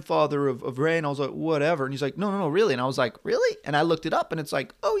grandfather of Rey," and I was like, "Whatever," and he's like, "No, really," and I was like, "Really?" And I looked it up, and it's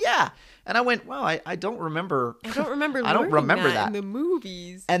like, "Oh yeah," and I went, "Wow, I don't remember." I don't remember. I don't remember that in the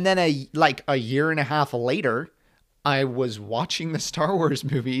movies. And then a year and a half later, I was watching the Star Wars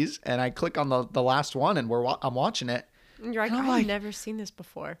movies, and I click on the last one, and I'm watching it. And you're like, I've never seen this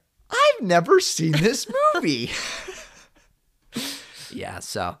before. I've never seen this movie. Yeah,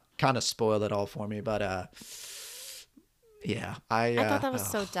 so kind of spoiled it all for me, but yeah, I thought that was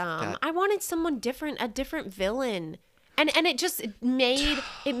so dumb. I wanted someone different, a different villain, and it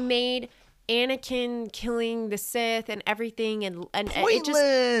made Anakin killing the Sith and everything, and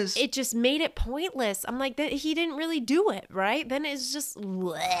pointless. it just made it pointless. I'm like, that he didn't really do it right. Then it's just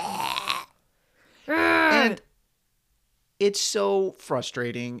and it's so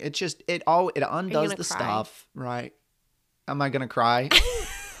frustrating. It just it undoes the cry? stuff, right? Am I gonna cry?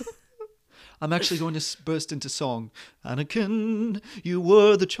 I'm actually going to burst into song. Anakin, you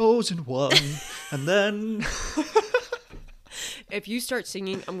were the chosen one, and then if you start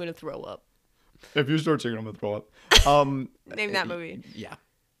singing, I'm gonna throw up. If you start singing, I'm gonna throw up. Name that movie. Yeah.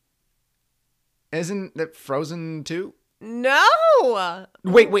 Isn't that Frozen 2? No.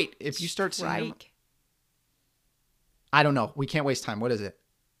 Wait. If you start singing, Strike. I don't know. We can't waste time. What is it?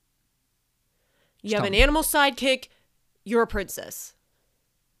 You have an animal sidekick. You're a princess.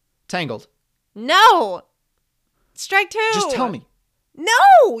 Tangled. No. Strike 2. Just tell me.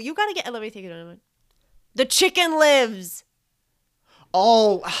 No. You gotta get. Let me think of it. The Chicken Lives.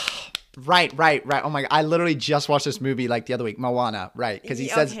 Oh, Right. Oh my God. I literally just watched this movie like the other week, Moana, right? Because he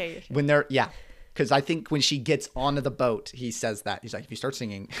says when they're, because I think when she gets onto the boat, he says that. He's like, if you start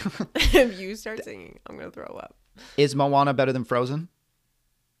singing. If you start singing, I'm going to throw up. Is Moana better than Frozen?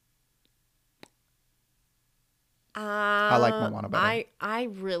 I like Moana better. I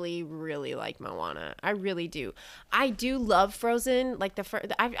really, really like Moana. I really do. I do love Frozen. Like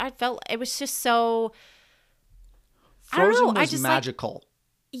I felt it was just so. Frozen was magical.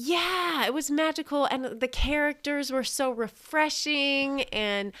 Yeah, it was magical, and the characters were so refreshing,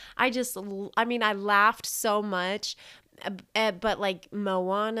 and I laughed so much. But like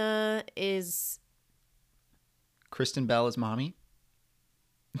Moana is. Kristen Bell is mommy.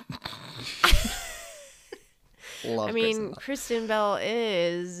 Kristen Bell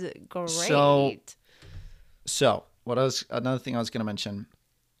is great. So another thing I was going to mention.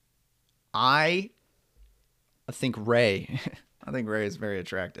 I think Ray is very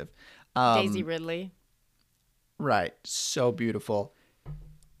attractive. Daisy Ridley. Right. So beautiful.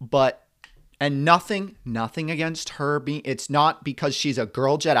 And nothing against her it's not because she's a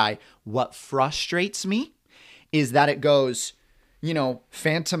girl Jedi. What frustrates me is that it goes,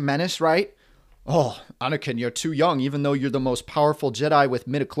 Phantom Menace, right? Oh, Anakin, you're too young, even though you're the most powerful Jedi with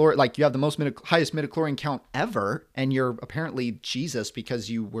midichlorian, like you have the highest midichlorian count ever, and you're apparently Jesus because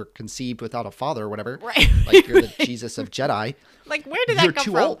you were conceived without a father or whatever. Right. Like you're the Jesus of Jedi. Like where did that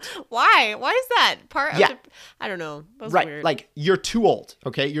come from? Old. Why? Why is that part of I don't know. That's right. Weird. Like you're too old.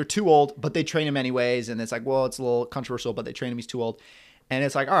 Okay. You're too old, but they train him anyways. And it's like, well, it's a little controversial, but they train him. He's too old. And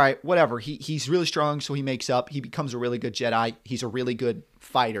it's like, all right, whatever. He's really strong, so he makes up. He becomes a really good Jedi. He's a really good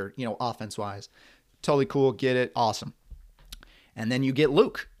fighter, offense-wise. Totally cool. Get it. Awesome. And then you get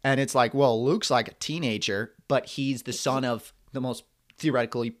Luke. And it's like, well, Luke's like a teenager, but he's the son of the most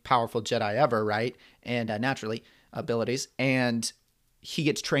theoretically powerful Jedi ever, right? And naturally, abilities. And he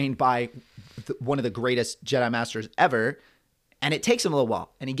gets trained by one of the greatest Jedi Masters ever. And it takes him a little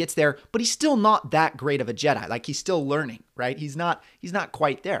while, and he gets there, but he's still not that great of a Jedi. Like he's still learning, right? He's not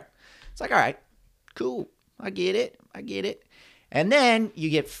quite there. It's like, all right, cool. I get it. And then you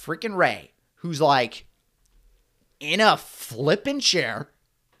get freaking Rey, who's like in a flipping chair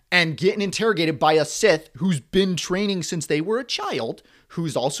and getting interrogated by a Sith who's been training since they were a child,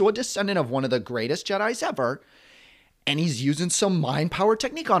 who's also a descendant of one of the greatest Jedis ever. And he's using some mind power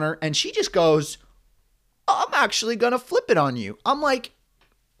technique on her, and she just goes, I'm actually going to flip it on you. I'm like,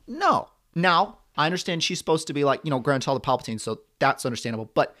 no. Now, I understand she's supposed to be like, grandchild of Palpatine, so that's understandable.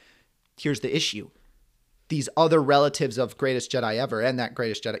 But here's the issue. These other relatives of greatest Jedi ever, and that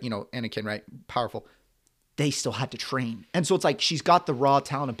greatest Jedi, Anakin, right? Powerful. They still had to train. And so it's like she's got the raw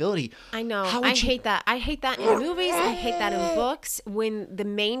talent ability. I know. I hate that. I hate that in movies. I hate that in books when the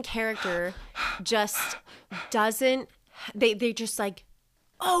main character just doesn't, they just like,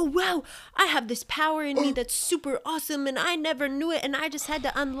 oh, wow, I have this power in me that's super awesome, and I never knew it, and I just had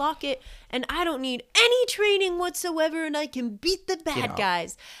to unlock it, and I don't need any training whatsoever, and I can beat the bad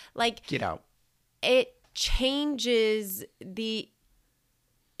guys. Like, get out. It changes I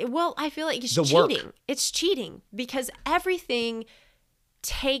feel like it's cheating. Work. It's cheating because everything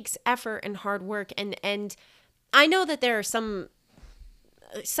takes effort and hard work, and I know that there are some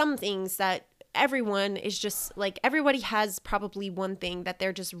things that everyone is just like, everybody has probably one thing that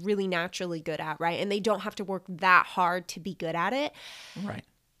they're just really naturally good at, right? And they don't have to work that hard to be good at it. Right.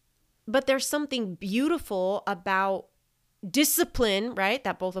 But there's something beautiful about discipline, right?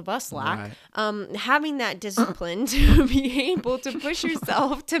 That both of us lack. Right. Having that discipline to be able to push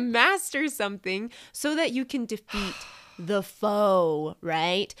yourself to master something so that you can defeat the foe,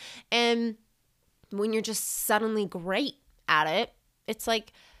 right? And when you're just suddenly great at it, it's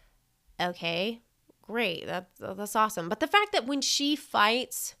like, okay, great. That's awesome. But the fact that when she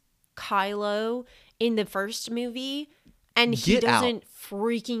fights Kylo in the first movie and he doesn't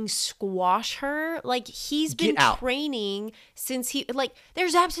freaking squash her, like he's been training since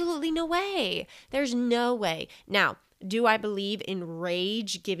there's absolutely no way. There's no way. Now, do I believe in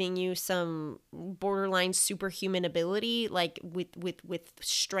rage giving you some borderline superhuman ability, like with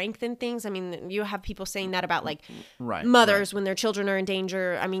strength and things? I mean, you have people saying that about like mothers when their children are in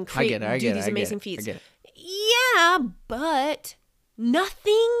danger. I mean, do these amazing feats. Yeah, but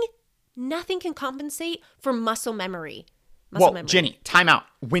nothing can compensate for muscle memory. Jenny, time out.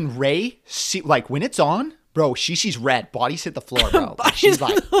 When Rey when it's on, bro, she sees red. Bodies hit the floor, bro. She's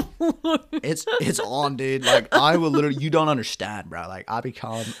like, it's on, dude. Like, I will literally, you don't understand, bro. Like, I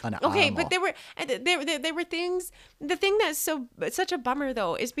become an animal. Okay, but there were things. The thing that's such a bummer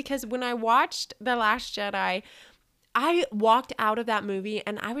though is because when I watched The Last Jedi, I walked out of that movie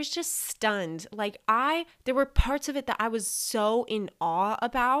and I was just stunned. Like there were parts of it that I was so in awe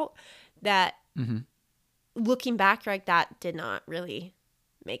about that looking back, like that did not really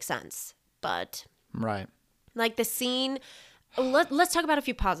make sense. But right, like the scene, let's talk about a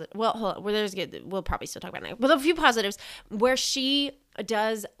few positive. Well, hold on. We'll probably still talk about it, but a few positives where she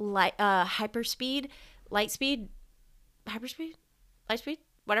does hyperspeed, lightspeed,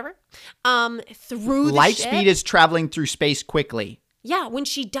 whatever. Through the light ship. speed is traveling through space quickly. Yeah, when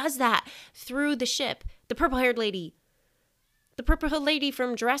she does that through the ship, the purple-haired lady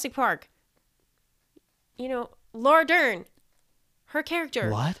from Jurassic Park, Laura Dern, her character.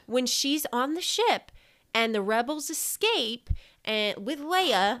 What? When she's on the ship and the rebels escape and with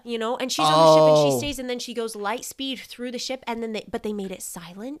Leia, and she's on the ship and she stays, and then she goes light speed through the ship, and then they made it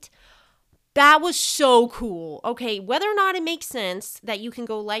silent. That was so cool. Okay, whether or not it makes sense that you can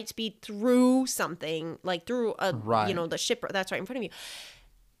go light speed through something, like through the ship that's right in front of you.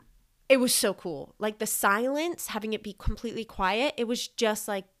 It was so cool. Like the silence, having it be completely quiet, it was just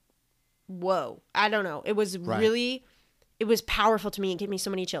like, whoa. I don't know. It was really, it was powerful to me. It gave me so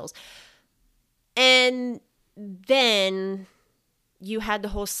many chills. And then you had the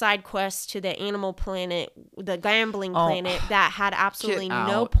whole side quest to the animal planet, the gambling planet that had absolutely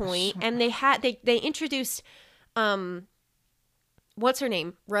no point. And they introduced, what's her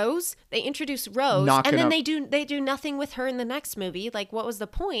name? Rose. They introduced Rose, and then they do nothing with her in the next movie. Like, what was the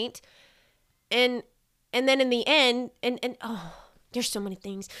point? And then in the end, and there's so many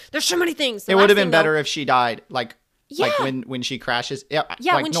things. There's so many things. It would have been better if she died. Like when she crashes. Yeah.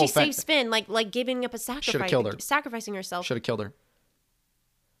 Yeah. When she saves Finn, like giving up a sacrifice. Should have killed her. Sacrificing herself. Should have killed her.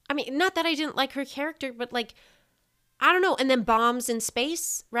 I mean, not that I didn't like her character, but like, I don't know. And then bombs in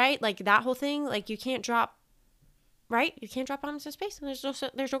space, right? Like that whole thing. Like you can't drop, right? You can't drop bombs in space, and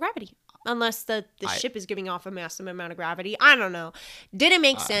there's no gravity unless the ship is giving off a massive amount of gravity. I don't know. Didn't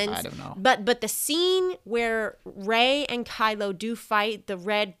make sense. I don't know. But the scene where Rey and Kylo do fight the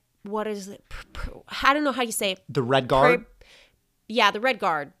red, what is it? I don't know how you say it. The Red Guard. The Red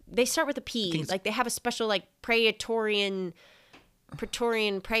Guard. They start with a P. Like they have a special like Praetorian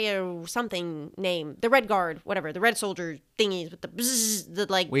prayer something name. The Red Guard, whatever. The Red Soldier thingies with the bzzz, the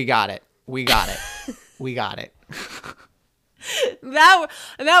like. We got it. We got it.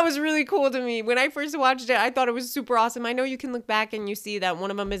 That was really cool to me. When I first watched it, I thought it was super awesome. I know you can look back and you see that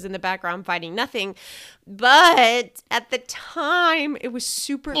one of them is in the background fighting nothing. But at the time, it was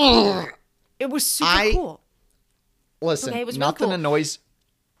super cool. It was super cool. Listen, okay, it was nothing really cool.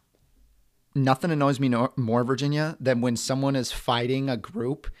 Nothing annoys me more, Virginia, than when someone is fighting a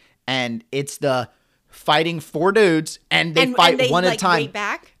group and it's the fighting four dudes and they fight one at a time.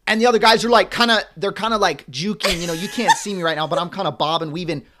 Back. And the other guys are like they're kind of like juking, you can't see me right now, but I'm kind of bobbing,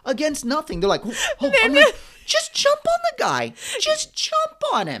 weaving against nothing. They're like, I'm like, just jump on the guy. Just jump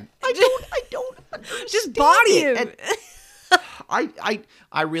on him. I don't understand. Just body him. And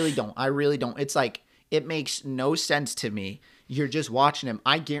I really don't. It's like, it makes no sense to me. You're just watching him.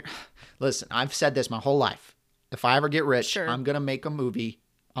 Listen, I've said this my whole life. If I ever get rich, I'm going to make a movie.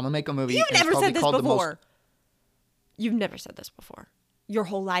 You've never said this before. You've never said this before. Your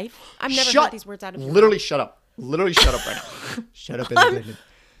whole life? I've never heard these words out of your mouth. Shut up. Literally shut up right now. Shut up.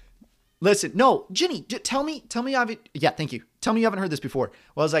 Listen, no, Ginny, tell me you haven't, thank you. Tell me you haven't heard this before.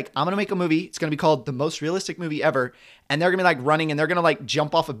 Well, I was like, I'm going to make a movie. It's going to be called The Most Realistic Movie Ever. And they're going to be like running and they're going to like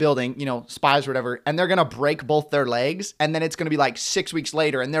jump off a building, spies or whatever. And they're going to break both their legs. And then it's going to be like 6 weeks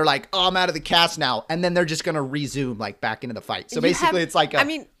later. And they're like, oh, I'm out of the cast now. And then they're just going to resume like back into the fight. So basically it's like,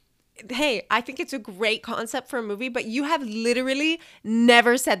 hey, I think it's a great concept for a movie, but you have literally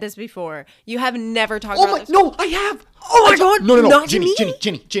never said this before. You have never talked about this. No, I have. Oh my God. No. Ginny,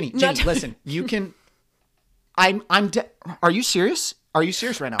 listen, you can, are you serious? Are you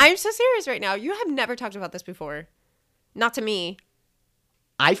serious right now? I'm so serious right now. You have never talked about this before. Not to me.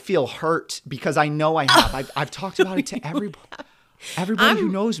 I feel hurt because I know I have. I've talked about it to everybody who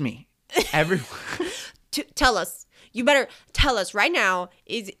knows me. Everyone. Tell us. You better tell us right now.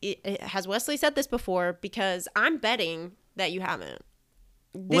 Has Wesley said this before? Because I'm betting that you haven't.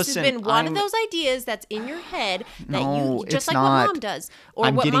 This has been one of those ideas that's in your head that you just like what mom does or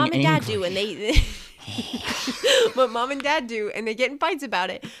what mom and dad do, and they what mom and dad do, and they get in fights about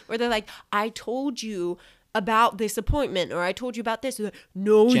it where they're like, "I told you about this appointment," or "I told you about this." Like,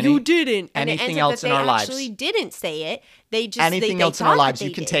 no, Jenny, you didn't. And anything else in our lives? They actually didn't say it. They just anything else in our lives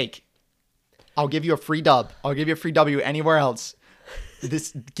you can take. I'll give you a free dub. I'll give you a free W anywhere else.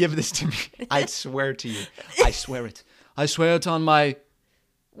 Give this to me. I swear to you. I swear it. I swear it on my...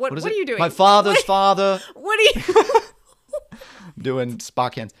 What are you doing? My father's father. What are you... doing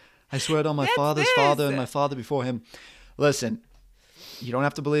Spock hands. I swear it on my father's father and my father before him. Listen, you don't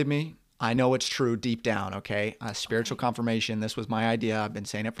have to believe me. I know it's true deep down, okay? Spiritual confirmation. This was my idea. I've been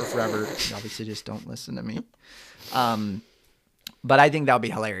saying it for forever. You obviously just don't listen to me. But I think that would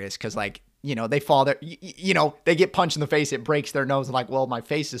be hilarious because, like, you know, they fall there, you know, they get punched in the face. It breaks their nose. Like, well, my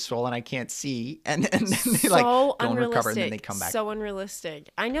face is swollen. I can't see. And then they like go and recover and then they come back. So unrealistic.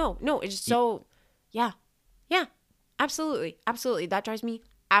 I know. No, it's just so, yeah. Yeah. Absolutely. Absolutely. That drives me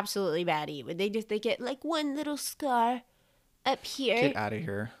absolutely batty. They get like one little scar up here. Get out of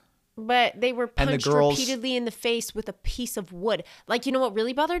here. But they were punched repeatedly in the face with a piece of wood. Like, you know what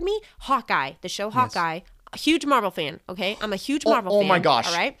really bothered me? Hawkeye, the show Hawkeye. Yes. A huge Marvel fan, okay? I'm a huge Marvel fan. Oh my gosh.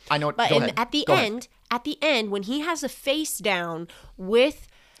 All right? I know what. But go ahead. At the end, when he has a face down with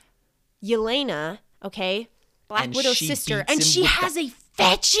Yelena, okay? Black Widow's sister, and she has a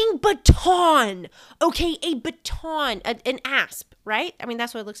fetching baton. Okay, a baton, an asp, right? I mean,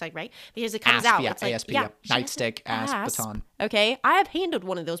 that's what it looks like, right? Because it comes out. Yeah, it's like, ASP, yeah. Nightstick, asp, baton. Okay, I have handled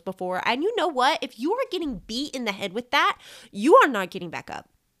one of those before, and you know what? If you are getting beat in the head with that, you are not getting back up.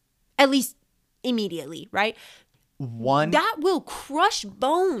 At least immediately, right? That will crush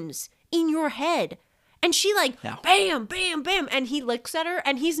bones in your head. And she like, bam, bam, bam. And he looks at her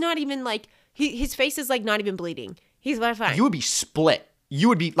and he's not even like, his face is like not even bleeding. He's fine. You would be split. You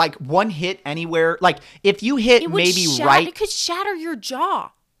would be like one hit anywhere. Like if you hit right. It could shatter your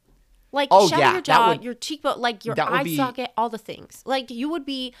jaw. Like shatter your jaw, your cheekbone, like your eye socket, all the things. Like you would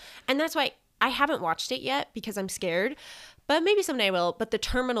be, and that's why I haven't watched it yet because I'm scared. But maybe someday I will. But The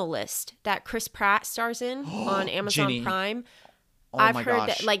Terminal List that Chris Pratt stars in on Amazon Prime, I've heard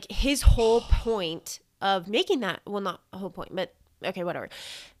that like his whole point of making that, well, not a whole point, but okay, whatever.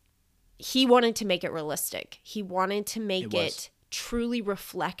 He wanted to make it realistic. He wanted to make it truly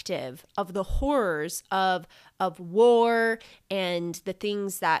reflective of the horrors of war and the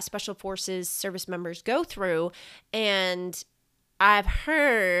things that Special Forces service members go through. And I've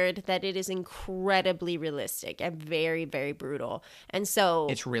heard that it is incredibly realistic and very, very brutal. And so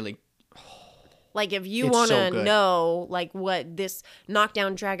it's really like if you want to know like what this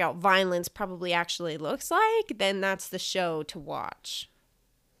knockdown, drag out violence probably actually looks like, then that's the show to watch.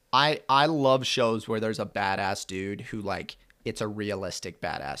 I love shows where there's a badass dude who like it's a realistic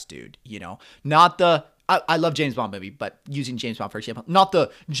badass dude, you know, not the I love James Bond movie, but using James Bond for example, not the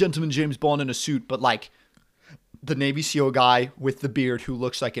gentleman James Bond in a suit, but like the Navy SEAL guy with the beard who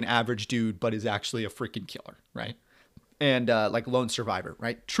looks like an average dude, but is actually a freaking killer, right? And like Lone Survivor,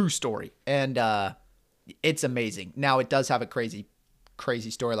 right? True story. And it's amazing. Now it does have a crazy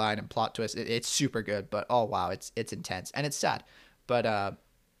storyline and plot twist. It's super good, but oh wow, it's intense and it's sad. But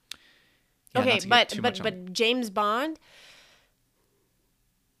okay, but James Bond.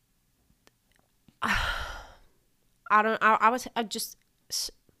 I was just.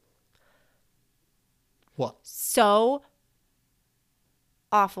 What? So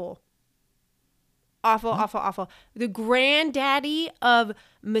awful. Awful. The granddaddy of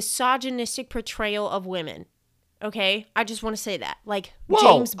misogynistic portrayal of women. Okay? I just want to say that. Like, whoa,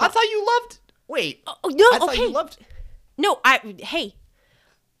 James Bond. I thought you loved. Wait. Oh, no, I thought you loved. No,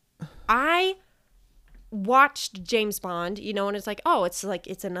 I watched James Bond, you know, and it's like, oh, it's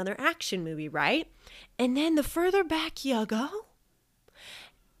another action movie, right? And then the further back you go,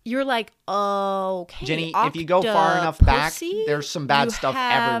 you're like, oh, okay. Jenny, if you go far enough back, there's some bad stuff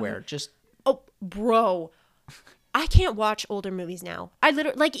everywhere. Just bro, I can't watch older movies now. I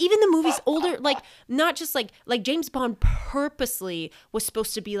literally like even the movies older, like not just like James Bond purposely was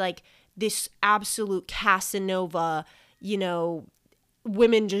supposed to be like this absolute Casanova, you know,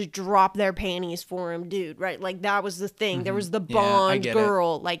 women just drop their panties for him, dude, right? Like that was the thing. Mm-hmm. There was the Bond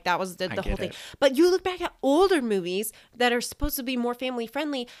girl, like that was the whole thing. But you look back at older movies that are supposed to be more family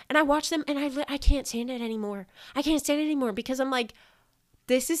friendly, and I watch them, and I can't stand it anymore. I can't stand it anymore because I'm like,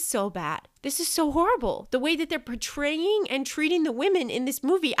 this is so bad. This is so horrible. The way that they're portraying and treating the women in this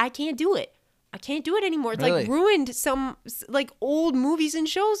movie, I can't do it. I can't do it anymore. It's like ruined some like old movies and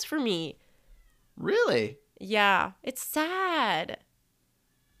shows for me. Really? Yeah, it's sad.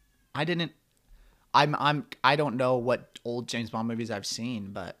 I don't know what old James Bond movies I've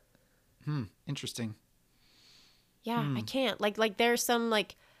seen, but interesting. Yeah, I can't. Like there's some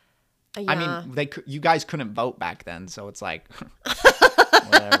like yeah. I mean, you guys couldn't vote back then, so it's like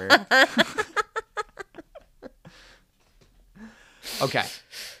whatever. Okay.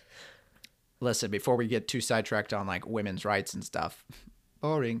 Listen, before we get too sidetracked on like women's rights and stuff.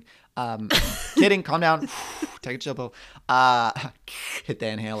 Boring. Kidding. Calm down. Take a chill pill. Hit the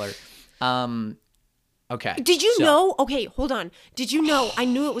inhaler. Okay. Did you know? Okay, hold on. Did you know? I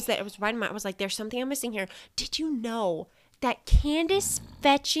knew it was that. It was right in my. I was like, there's something I'm missing here. Did you know that Candace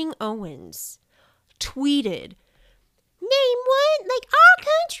Fetching Owens tweeted, name one, like, our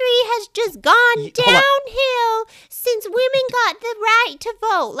country has just gone downhill since women got the right to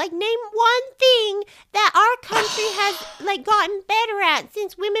vote. Like, name one thing that our country has, like, gotten better at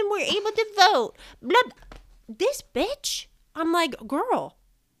since women were able to vote. Blah, this bitch, I'm like, girl,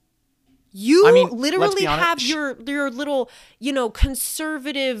 you literally have your little, you know,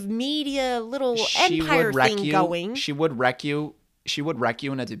 conservative media little empire thing going. She would wreck you. She would wreck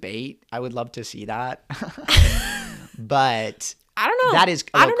you in a debate. I would love to see that. But I don't know. That is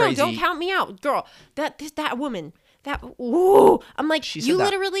I don't know. crazy. Don't count me out, girl. That woman. Ooh. I'm like, you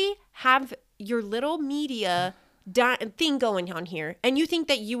literally have your little media thing going on here, and you think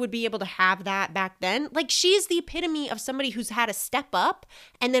that you would be able to have that back then? Like, she's the epitome of somebody who's had to step up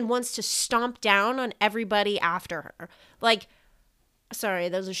and then wants to stomp down on everybody after her. Like, sorry,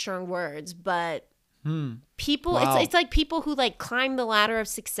 those are strong words, but people, wow. It's like people who like climb the ladder of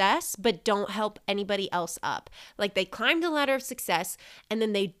success but don't help anybody else up. Like, they climb the ladder of success and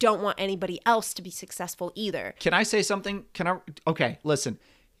then they don't want anybody else to be successful either. Can I say something? Okay, listen.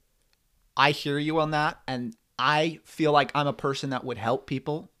 I hear you on that, and I feel like I'm a person that would help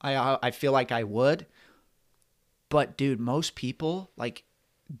people. I feel like I would. But dude, most people, like,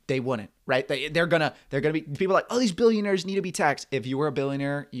 they wouldn't, right? They're gonna be people like, oh, these billionaires need to be taxed. If you were a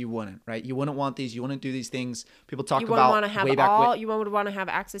billionaire, you wouldn't, right? You wouldn't want these. You wouldn't do these things. People talk about you would want to have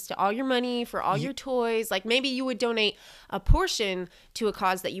access to all your money for all your toys. Like, maybe you would donate a portion to a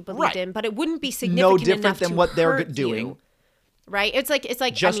cause that you believed in, but it wouldn't be significant no different enough than to what they're hurt doing. You, right? It's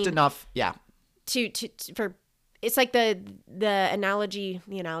like just enough, yeah. It's like the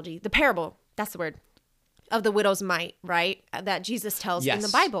parable. That's the word. Of the widow's mite, right? That Jesus tells in the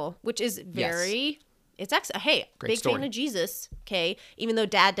Bible, which is it's excellent. Hey, great big story. Fan of Jesus, okay? Even though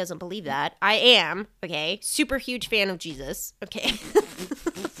Dad doesn't believe that. I am, okay? Super huge fan of Jesus, okay?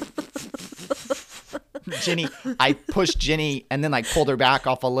 Ginny, I pushed Ginny and then like pulled her back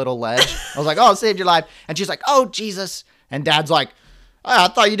off a little ledge. I was like, oh, I saved your life. And she's like, oh, Jesus. And Dad's like, oh, I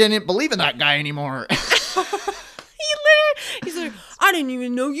thought you didn't believe in that guy anymore. He's like, I didn't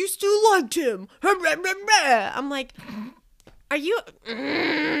even know you still liked him. I'm like, are you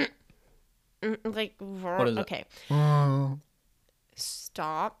like, what is okay.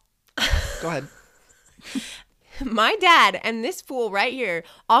 Stop. Go ahead. My dad and this fool right here,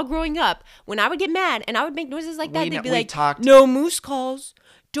 all growing up, when I would get mad and I would make noises like that, they'd be like, no moose calls.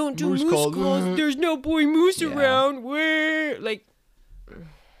 Don't do moose calls. There's no boy moose around. Where? Like,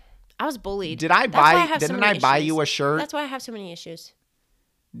 I was bullied. Didn't I buy you a shirt? That's why I have so many issues.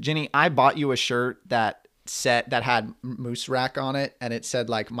 Ginny, I bought you a shirt that had moose rack on it, and it said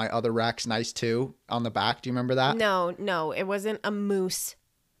like, my other rack's nice too on the back. Do you remember that? No, it wasn't a moose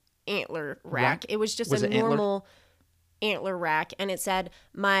antler rack. It was just a normal antler rack, and it said,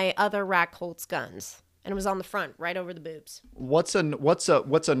 my other rack holds guns, and it was on the front, right over the boobs. What's a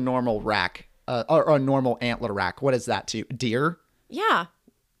normal rack? Or a normal antler rack? What is that to you? Deer? Yeah.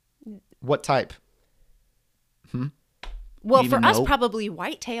 What type? Well, for us, probably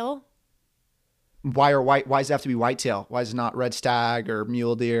whitetail. Why does it have to be whitetail? Why is it not red stag or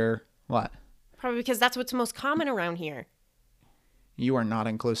mule deer? What? Probably because that's what's most common around here. You are not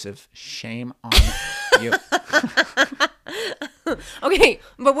inclusive. Shame on you. Okay,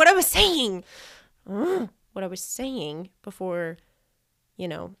 but what I was saying before,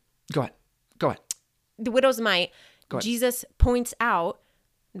 Go ahead. The widow's mite. Jesus points out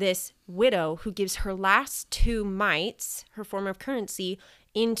this widow who gives her last 2 mites, her form of currency,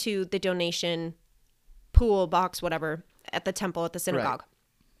 into the donation pool box, whatever, at the temple, at the synagogue. Right.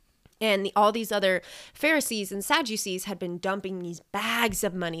 And all these other Pharisees and Sadducees had been dumping these bags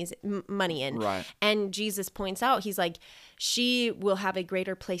of money in. Right. And Jesus points out, he's like, she will have a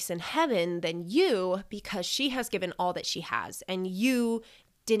greater place in heaven than you because she has given all that she has. And you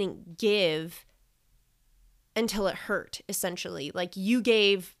didn't give until it hurt, essentially. Like, you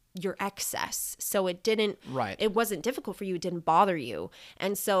gave your excess, so it wasn't difficult for you, it didn't bother you,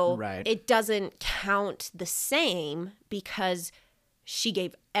 and so it doesn't count the same because she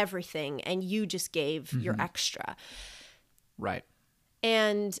gave everything and you just gave your extra. Right.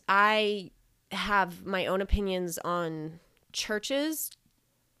 And I have my own opinions on churches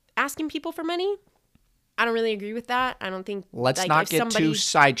asking people for money. I don't really agree with that. I don't think. Let's not get too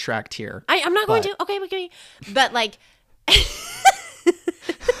sidetracked here. I'm not going to. Okay. But like,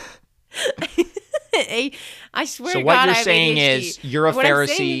 I swear to God, what you're saying is you're a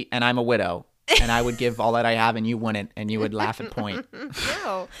Pharisee and I'm a widow, and I would give all that I have and you wouldn't, and you would laugh and point.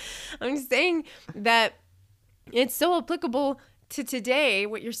 No, I'm saying that it's so applicable to today,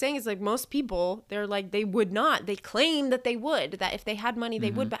 what you're saying is like most people, they're like, they would not. They claim that they would, that if they had money,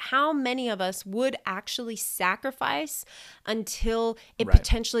 they would. But how many of us would actually sacrifice until it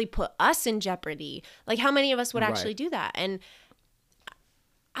potentially put us in jeopardy? Like how many of us would actually do that? And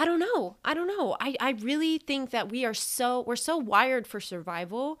I don't know. I really think that we're so wired for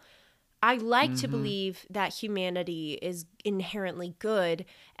survival. I like to believe that humanity is inherently good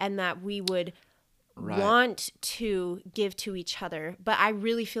and that we would want to give to each other. But I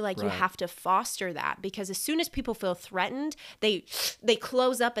really feel like you have to foster that, because as soon as people feel threatened, they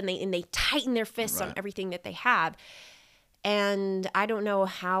close up and they tighten their fists on everything that they have. And I don't know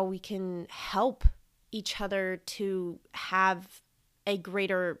how we can help each other to have a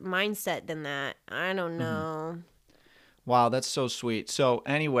greater mindset than that. I don't know. Wow, that's so sweet. So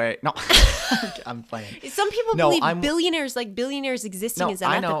anyway, no, I'm playing. Some people believe billionaires existing is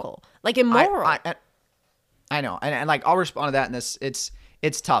unethical, like immoral. I know, and like I'll respond to that in this.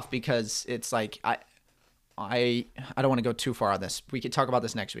 It's tough because it's like I don't want to go too far on this. We could talk about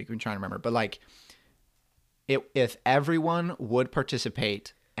this next week. We're trying to remember, but like if everyone would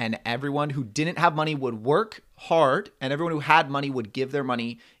participate and everyone who didn't have money would work hard and everyone who had money would give their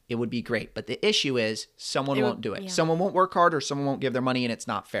money, it would be great. But the issue is someone won't do it. Yeah. Someone won't work hard or someone won't give their money, and it's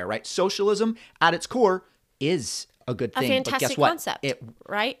not fair, right? Socialism at its core is a good thing. A fantastic but guess what? Concept,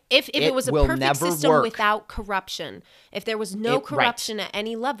 right? If it was a perfect system without corruption, if there was no corruption at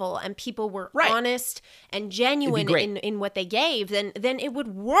any level and people were honest and genuine in what they gave, then it would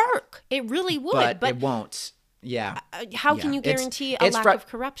work. It really would. But it won't. Yeah. How can you guarantee a lack of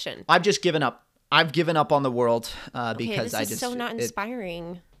corruption? I've just given up. I've given up on the world because this is so not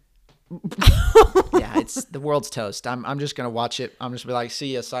inspiring. Yeah, it's the world's toast. I'm just gonna watch it. I'm just gonna be like,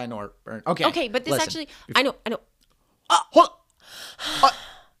 see ya, sayonara. Okay, but this actually, I know. Hold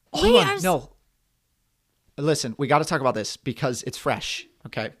on. No, listen, we got to talk about this because it's fresh.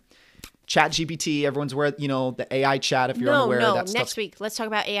 Okay, Chat GPT. Everyone's aware. The AI chat. If you're unaware, of that stuff. Next week. Let's talk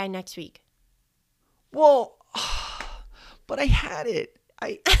about AI next week. Well, but I had it.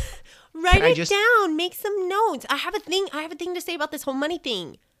 Write it down. Make some notes. I have a thing to say about this whole money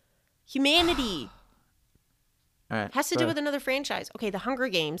thing. Humanity. All right. Has to do with another franchise. Okay, The Hunger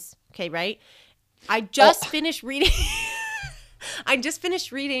Games. Okay, right? I just finished reading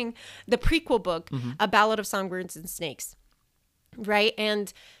the prequel book, A Ballad of Songbirds and Snakes. Right?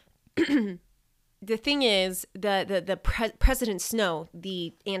 And the thing is, the President Snow,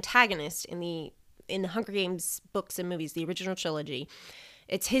 the antagonist in the Hunger Games books and movies, the original trilogy,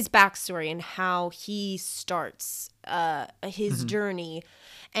 it's his backstory and how he starts his journey.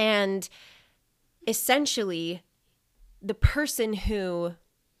 And essentially, the person who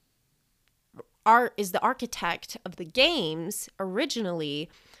is the architect of the games originally,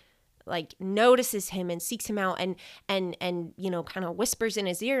 like, notices him and seeks him out and kind of whispers in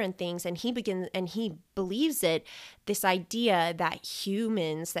his ear and things, and he believes it, this idea that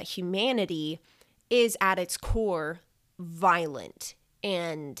humanity is at its core violent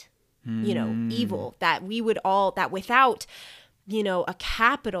and evil, that we would all, that without a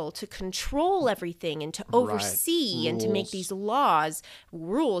capital to control everything and to oversee and to make these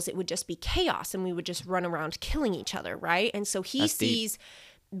rules, it would just be chaos and we would just run around killing each other, right? And so he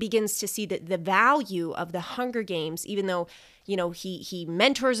begins to see the value of the Hunger Games, even though, he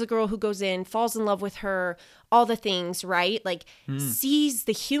mentors a girl who goes in, falls in love with her, all the things, right? Like, sees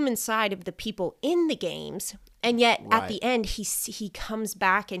the human side of the people in the games. And yet at the end, he comes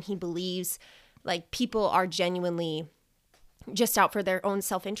back and he believes, like, people are genuinely just out for their own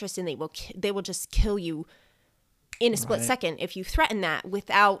self-interest, and they will just kill you in a split second if you threaten that,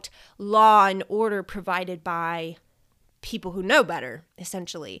 without law and order provided by people who know better,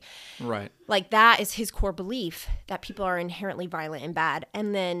 essentially. Right. Like, that is his core belief, that people are inherently violent and bad.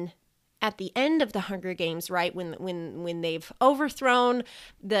 And then at the end of the Hunger Games, right, when they've overthrown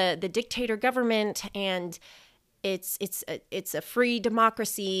the dictator government and it's a free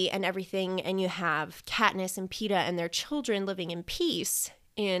democracy and everything, and you have Katniss and Peeta and their children living in peace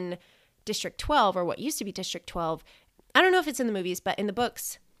in District 12, or what used to be District 12. I don't know if it's in the movies, but in the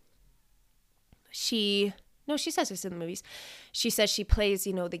books, she says it's in the movies. She says she plays,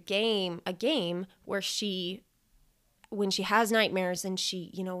 a game where when she has nightmares and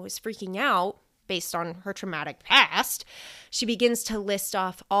she, is freaking out based on her traumatic past, she begins to list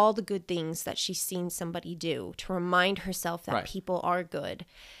off all the good things that she's seen somebody do to remind herself that people are good,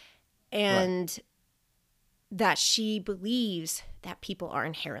 and that she believes that people are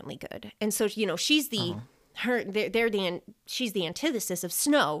inherently good. And so, she's the she's the antithesis of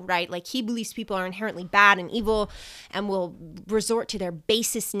Snow, right? Like, he believes people are inherently bad and evil and will resort to their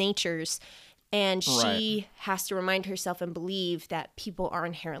basest natures And she has to remind herself and believe that people are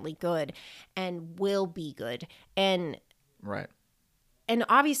inherently good and will be good. And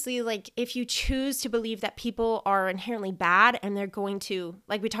obviously, like, if you choose to believe that people are inherently bad and they're going to,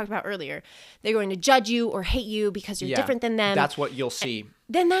 like we talked about earlier, they're going to judge you or hate you because you're different than them. That's what you'll see.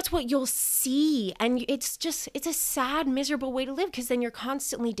 Then that's what you'll see. And it's a sad, miserable way to live, because then you're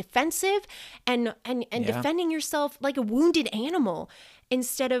constantly defensive and defending yourself like a wounded animal,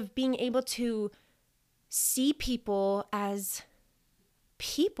 instead of being able to see people as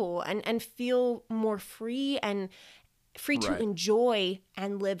people and feel more free to enjoy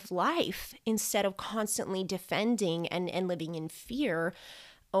and live life, instead of constantly defending and living in fear,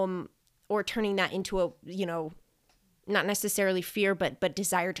 or turning that into a, not necessarily fear, but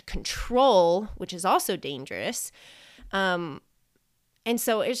desire to control, which is also dangerous. And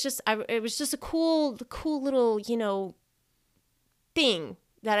so it was just a cool little, thing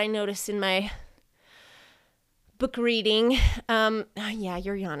that I noticed in my book reading. Yeah,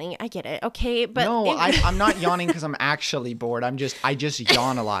 you're yawning. I get it. Okay, but no, I'm not yawning because I'm actually bored. I just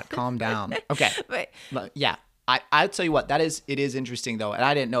yawn a lot. Calm down. Okay, but yeah, I'll tell you what. It is interesting though, and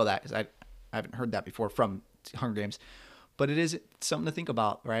I didn't know that because I haven't heard that before from Hunger Games, but it is something to think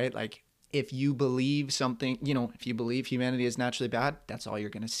about, right? Like, if you believe something, if you believe humanity is naturally bad, that's all you're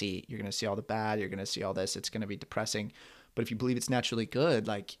gonna see. You're gonna see all the bad. You're gonna see all this. It's gonna be depressing. But if you believe it's naturally good,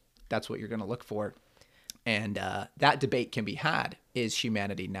 like, that's what you're gonna look for. And that debate can be had. Is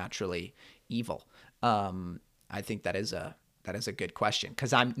humanity naturally evil? I think that is a good question,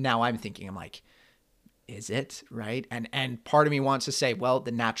 because I'm thinking, I'm like, is it, right? And part of me wants to say, well,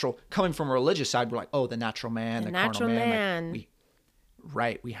 coming from a religious side, we're like, oh, the natural man, the carnal man.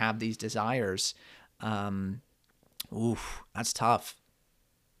 Like, we have these desires. Oof, that's tough.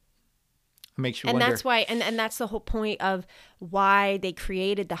 It makes you wonder. That's why, and that's the whole point of why they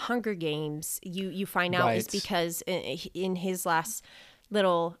created the Hunger Games. You find out is because in his last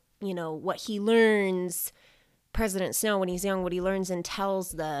little, what he learns, President Snow, when he's young, what he learns and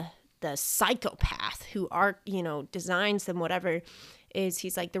tells the psychopath who designs them, whatever, is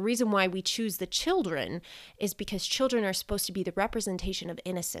he's like, the reason why we choose the children is because children are supposed to be the representation of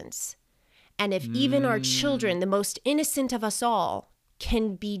innocence. And if even our children, the most innocent of us all,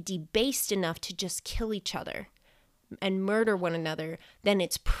 can be debased enough to just kill each other and murder one another, then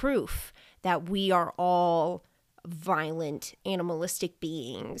it's proof that we are all violent, animalistic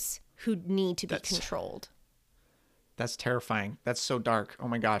beings who need to be controlled. That's terrifying. That's so dark. Oh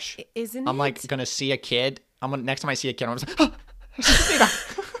my gosh. Isn't I'm like gonna see a kid. Next time I see a kid, I'm just like,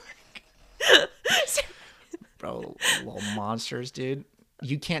 bro, little monsters, dude.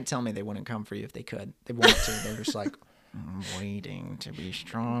 You can't tell me they wouldn't come for you if they could. They want to. They're just like, I'm waiting to be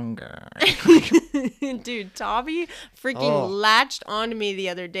stronger. Dude, Tommy freaking latched onto me the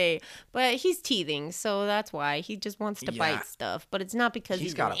other day. But he's teething, so that's why. He just wants to bite stuff. But it's not because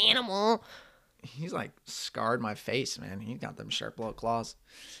he's an animal. He's like scarred my face, man. He's got them sharp little claws.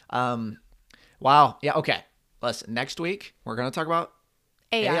 Wow. Yeah, okay. Listen, next week, we're going to talk about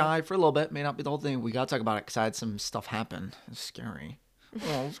AI for a little bit. May not be the whole thing. We got to talk about it because I had some stuff happen. It's scary.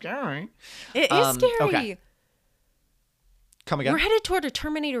 Oh, scary. It is scary. Okay. Come again. We're headed toward a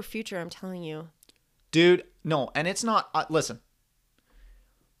Terminator future, I'm telling you. Dude, no. And it's not, listen,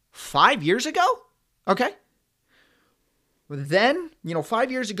 5 years ago, okay? Then,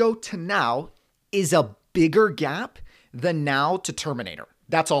 5 years ago to now is a bigger gap than now to Terminator.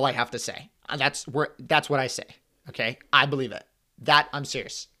 That's all I have to say. That's what I say, okay? I believe it. I'm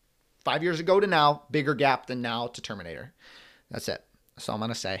serious. 5 years ago to now, bigger gap than now to Terminator. That's it. That's all I'm going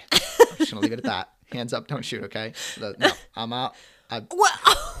to say. I'm just going to leave it at that. Hands up, don't shoot, okay? No, I'm out.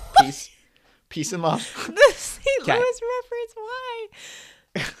 Peace and love. The St. Louis reference, why?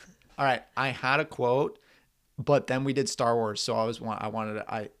 All right, I had a quote, but then we did Star Wars, so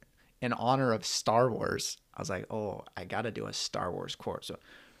in honor of Star Wars, I was like, oh, I got to do a Star Wars quote. So,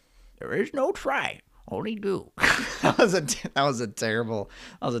 there is no try, only do. that was a terrible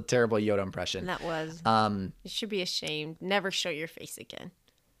Yoda impression. That was. You should be ashamed. Never show your face again.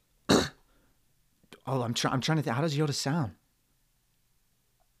 Oh, I'm trying to think. How does Yoda sound?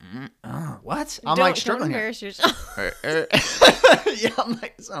 What? I'm like struggling. Don't embarrass yourself. Yeah, I'm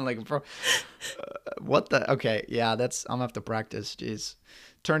like sound like a pro. What the? Okay, yeah, I'm gonna have to practice. Jeez,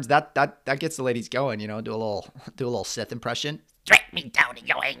 turns that gets the ladies going. Do a little Sith impression. Strike me down in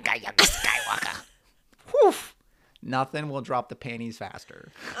your anger, young Skywalker. Whew. Nothing will drop the panties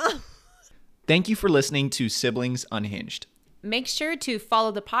faster. Thank you for listening to Siblings Unhinged. Make sure to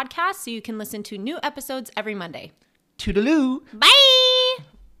follow the podcast so you can listen to new episodes every Monday. Toodaloo. Bye.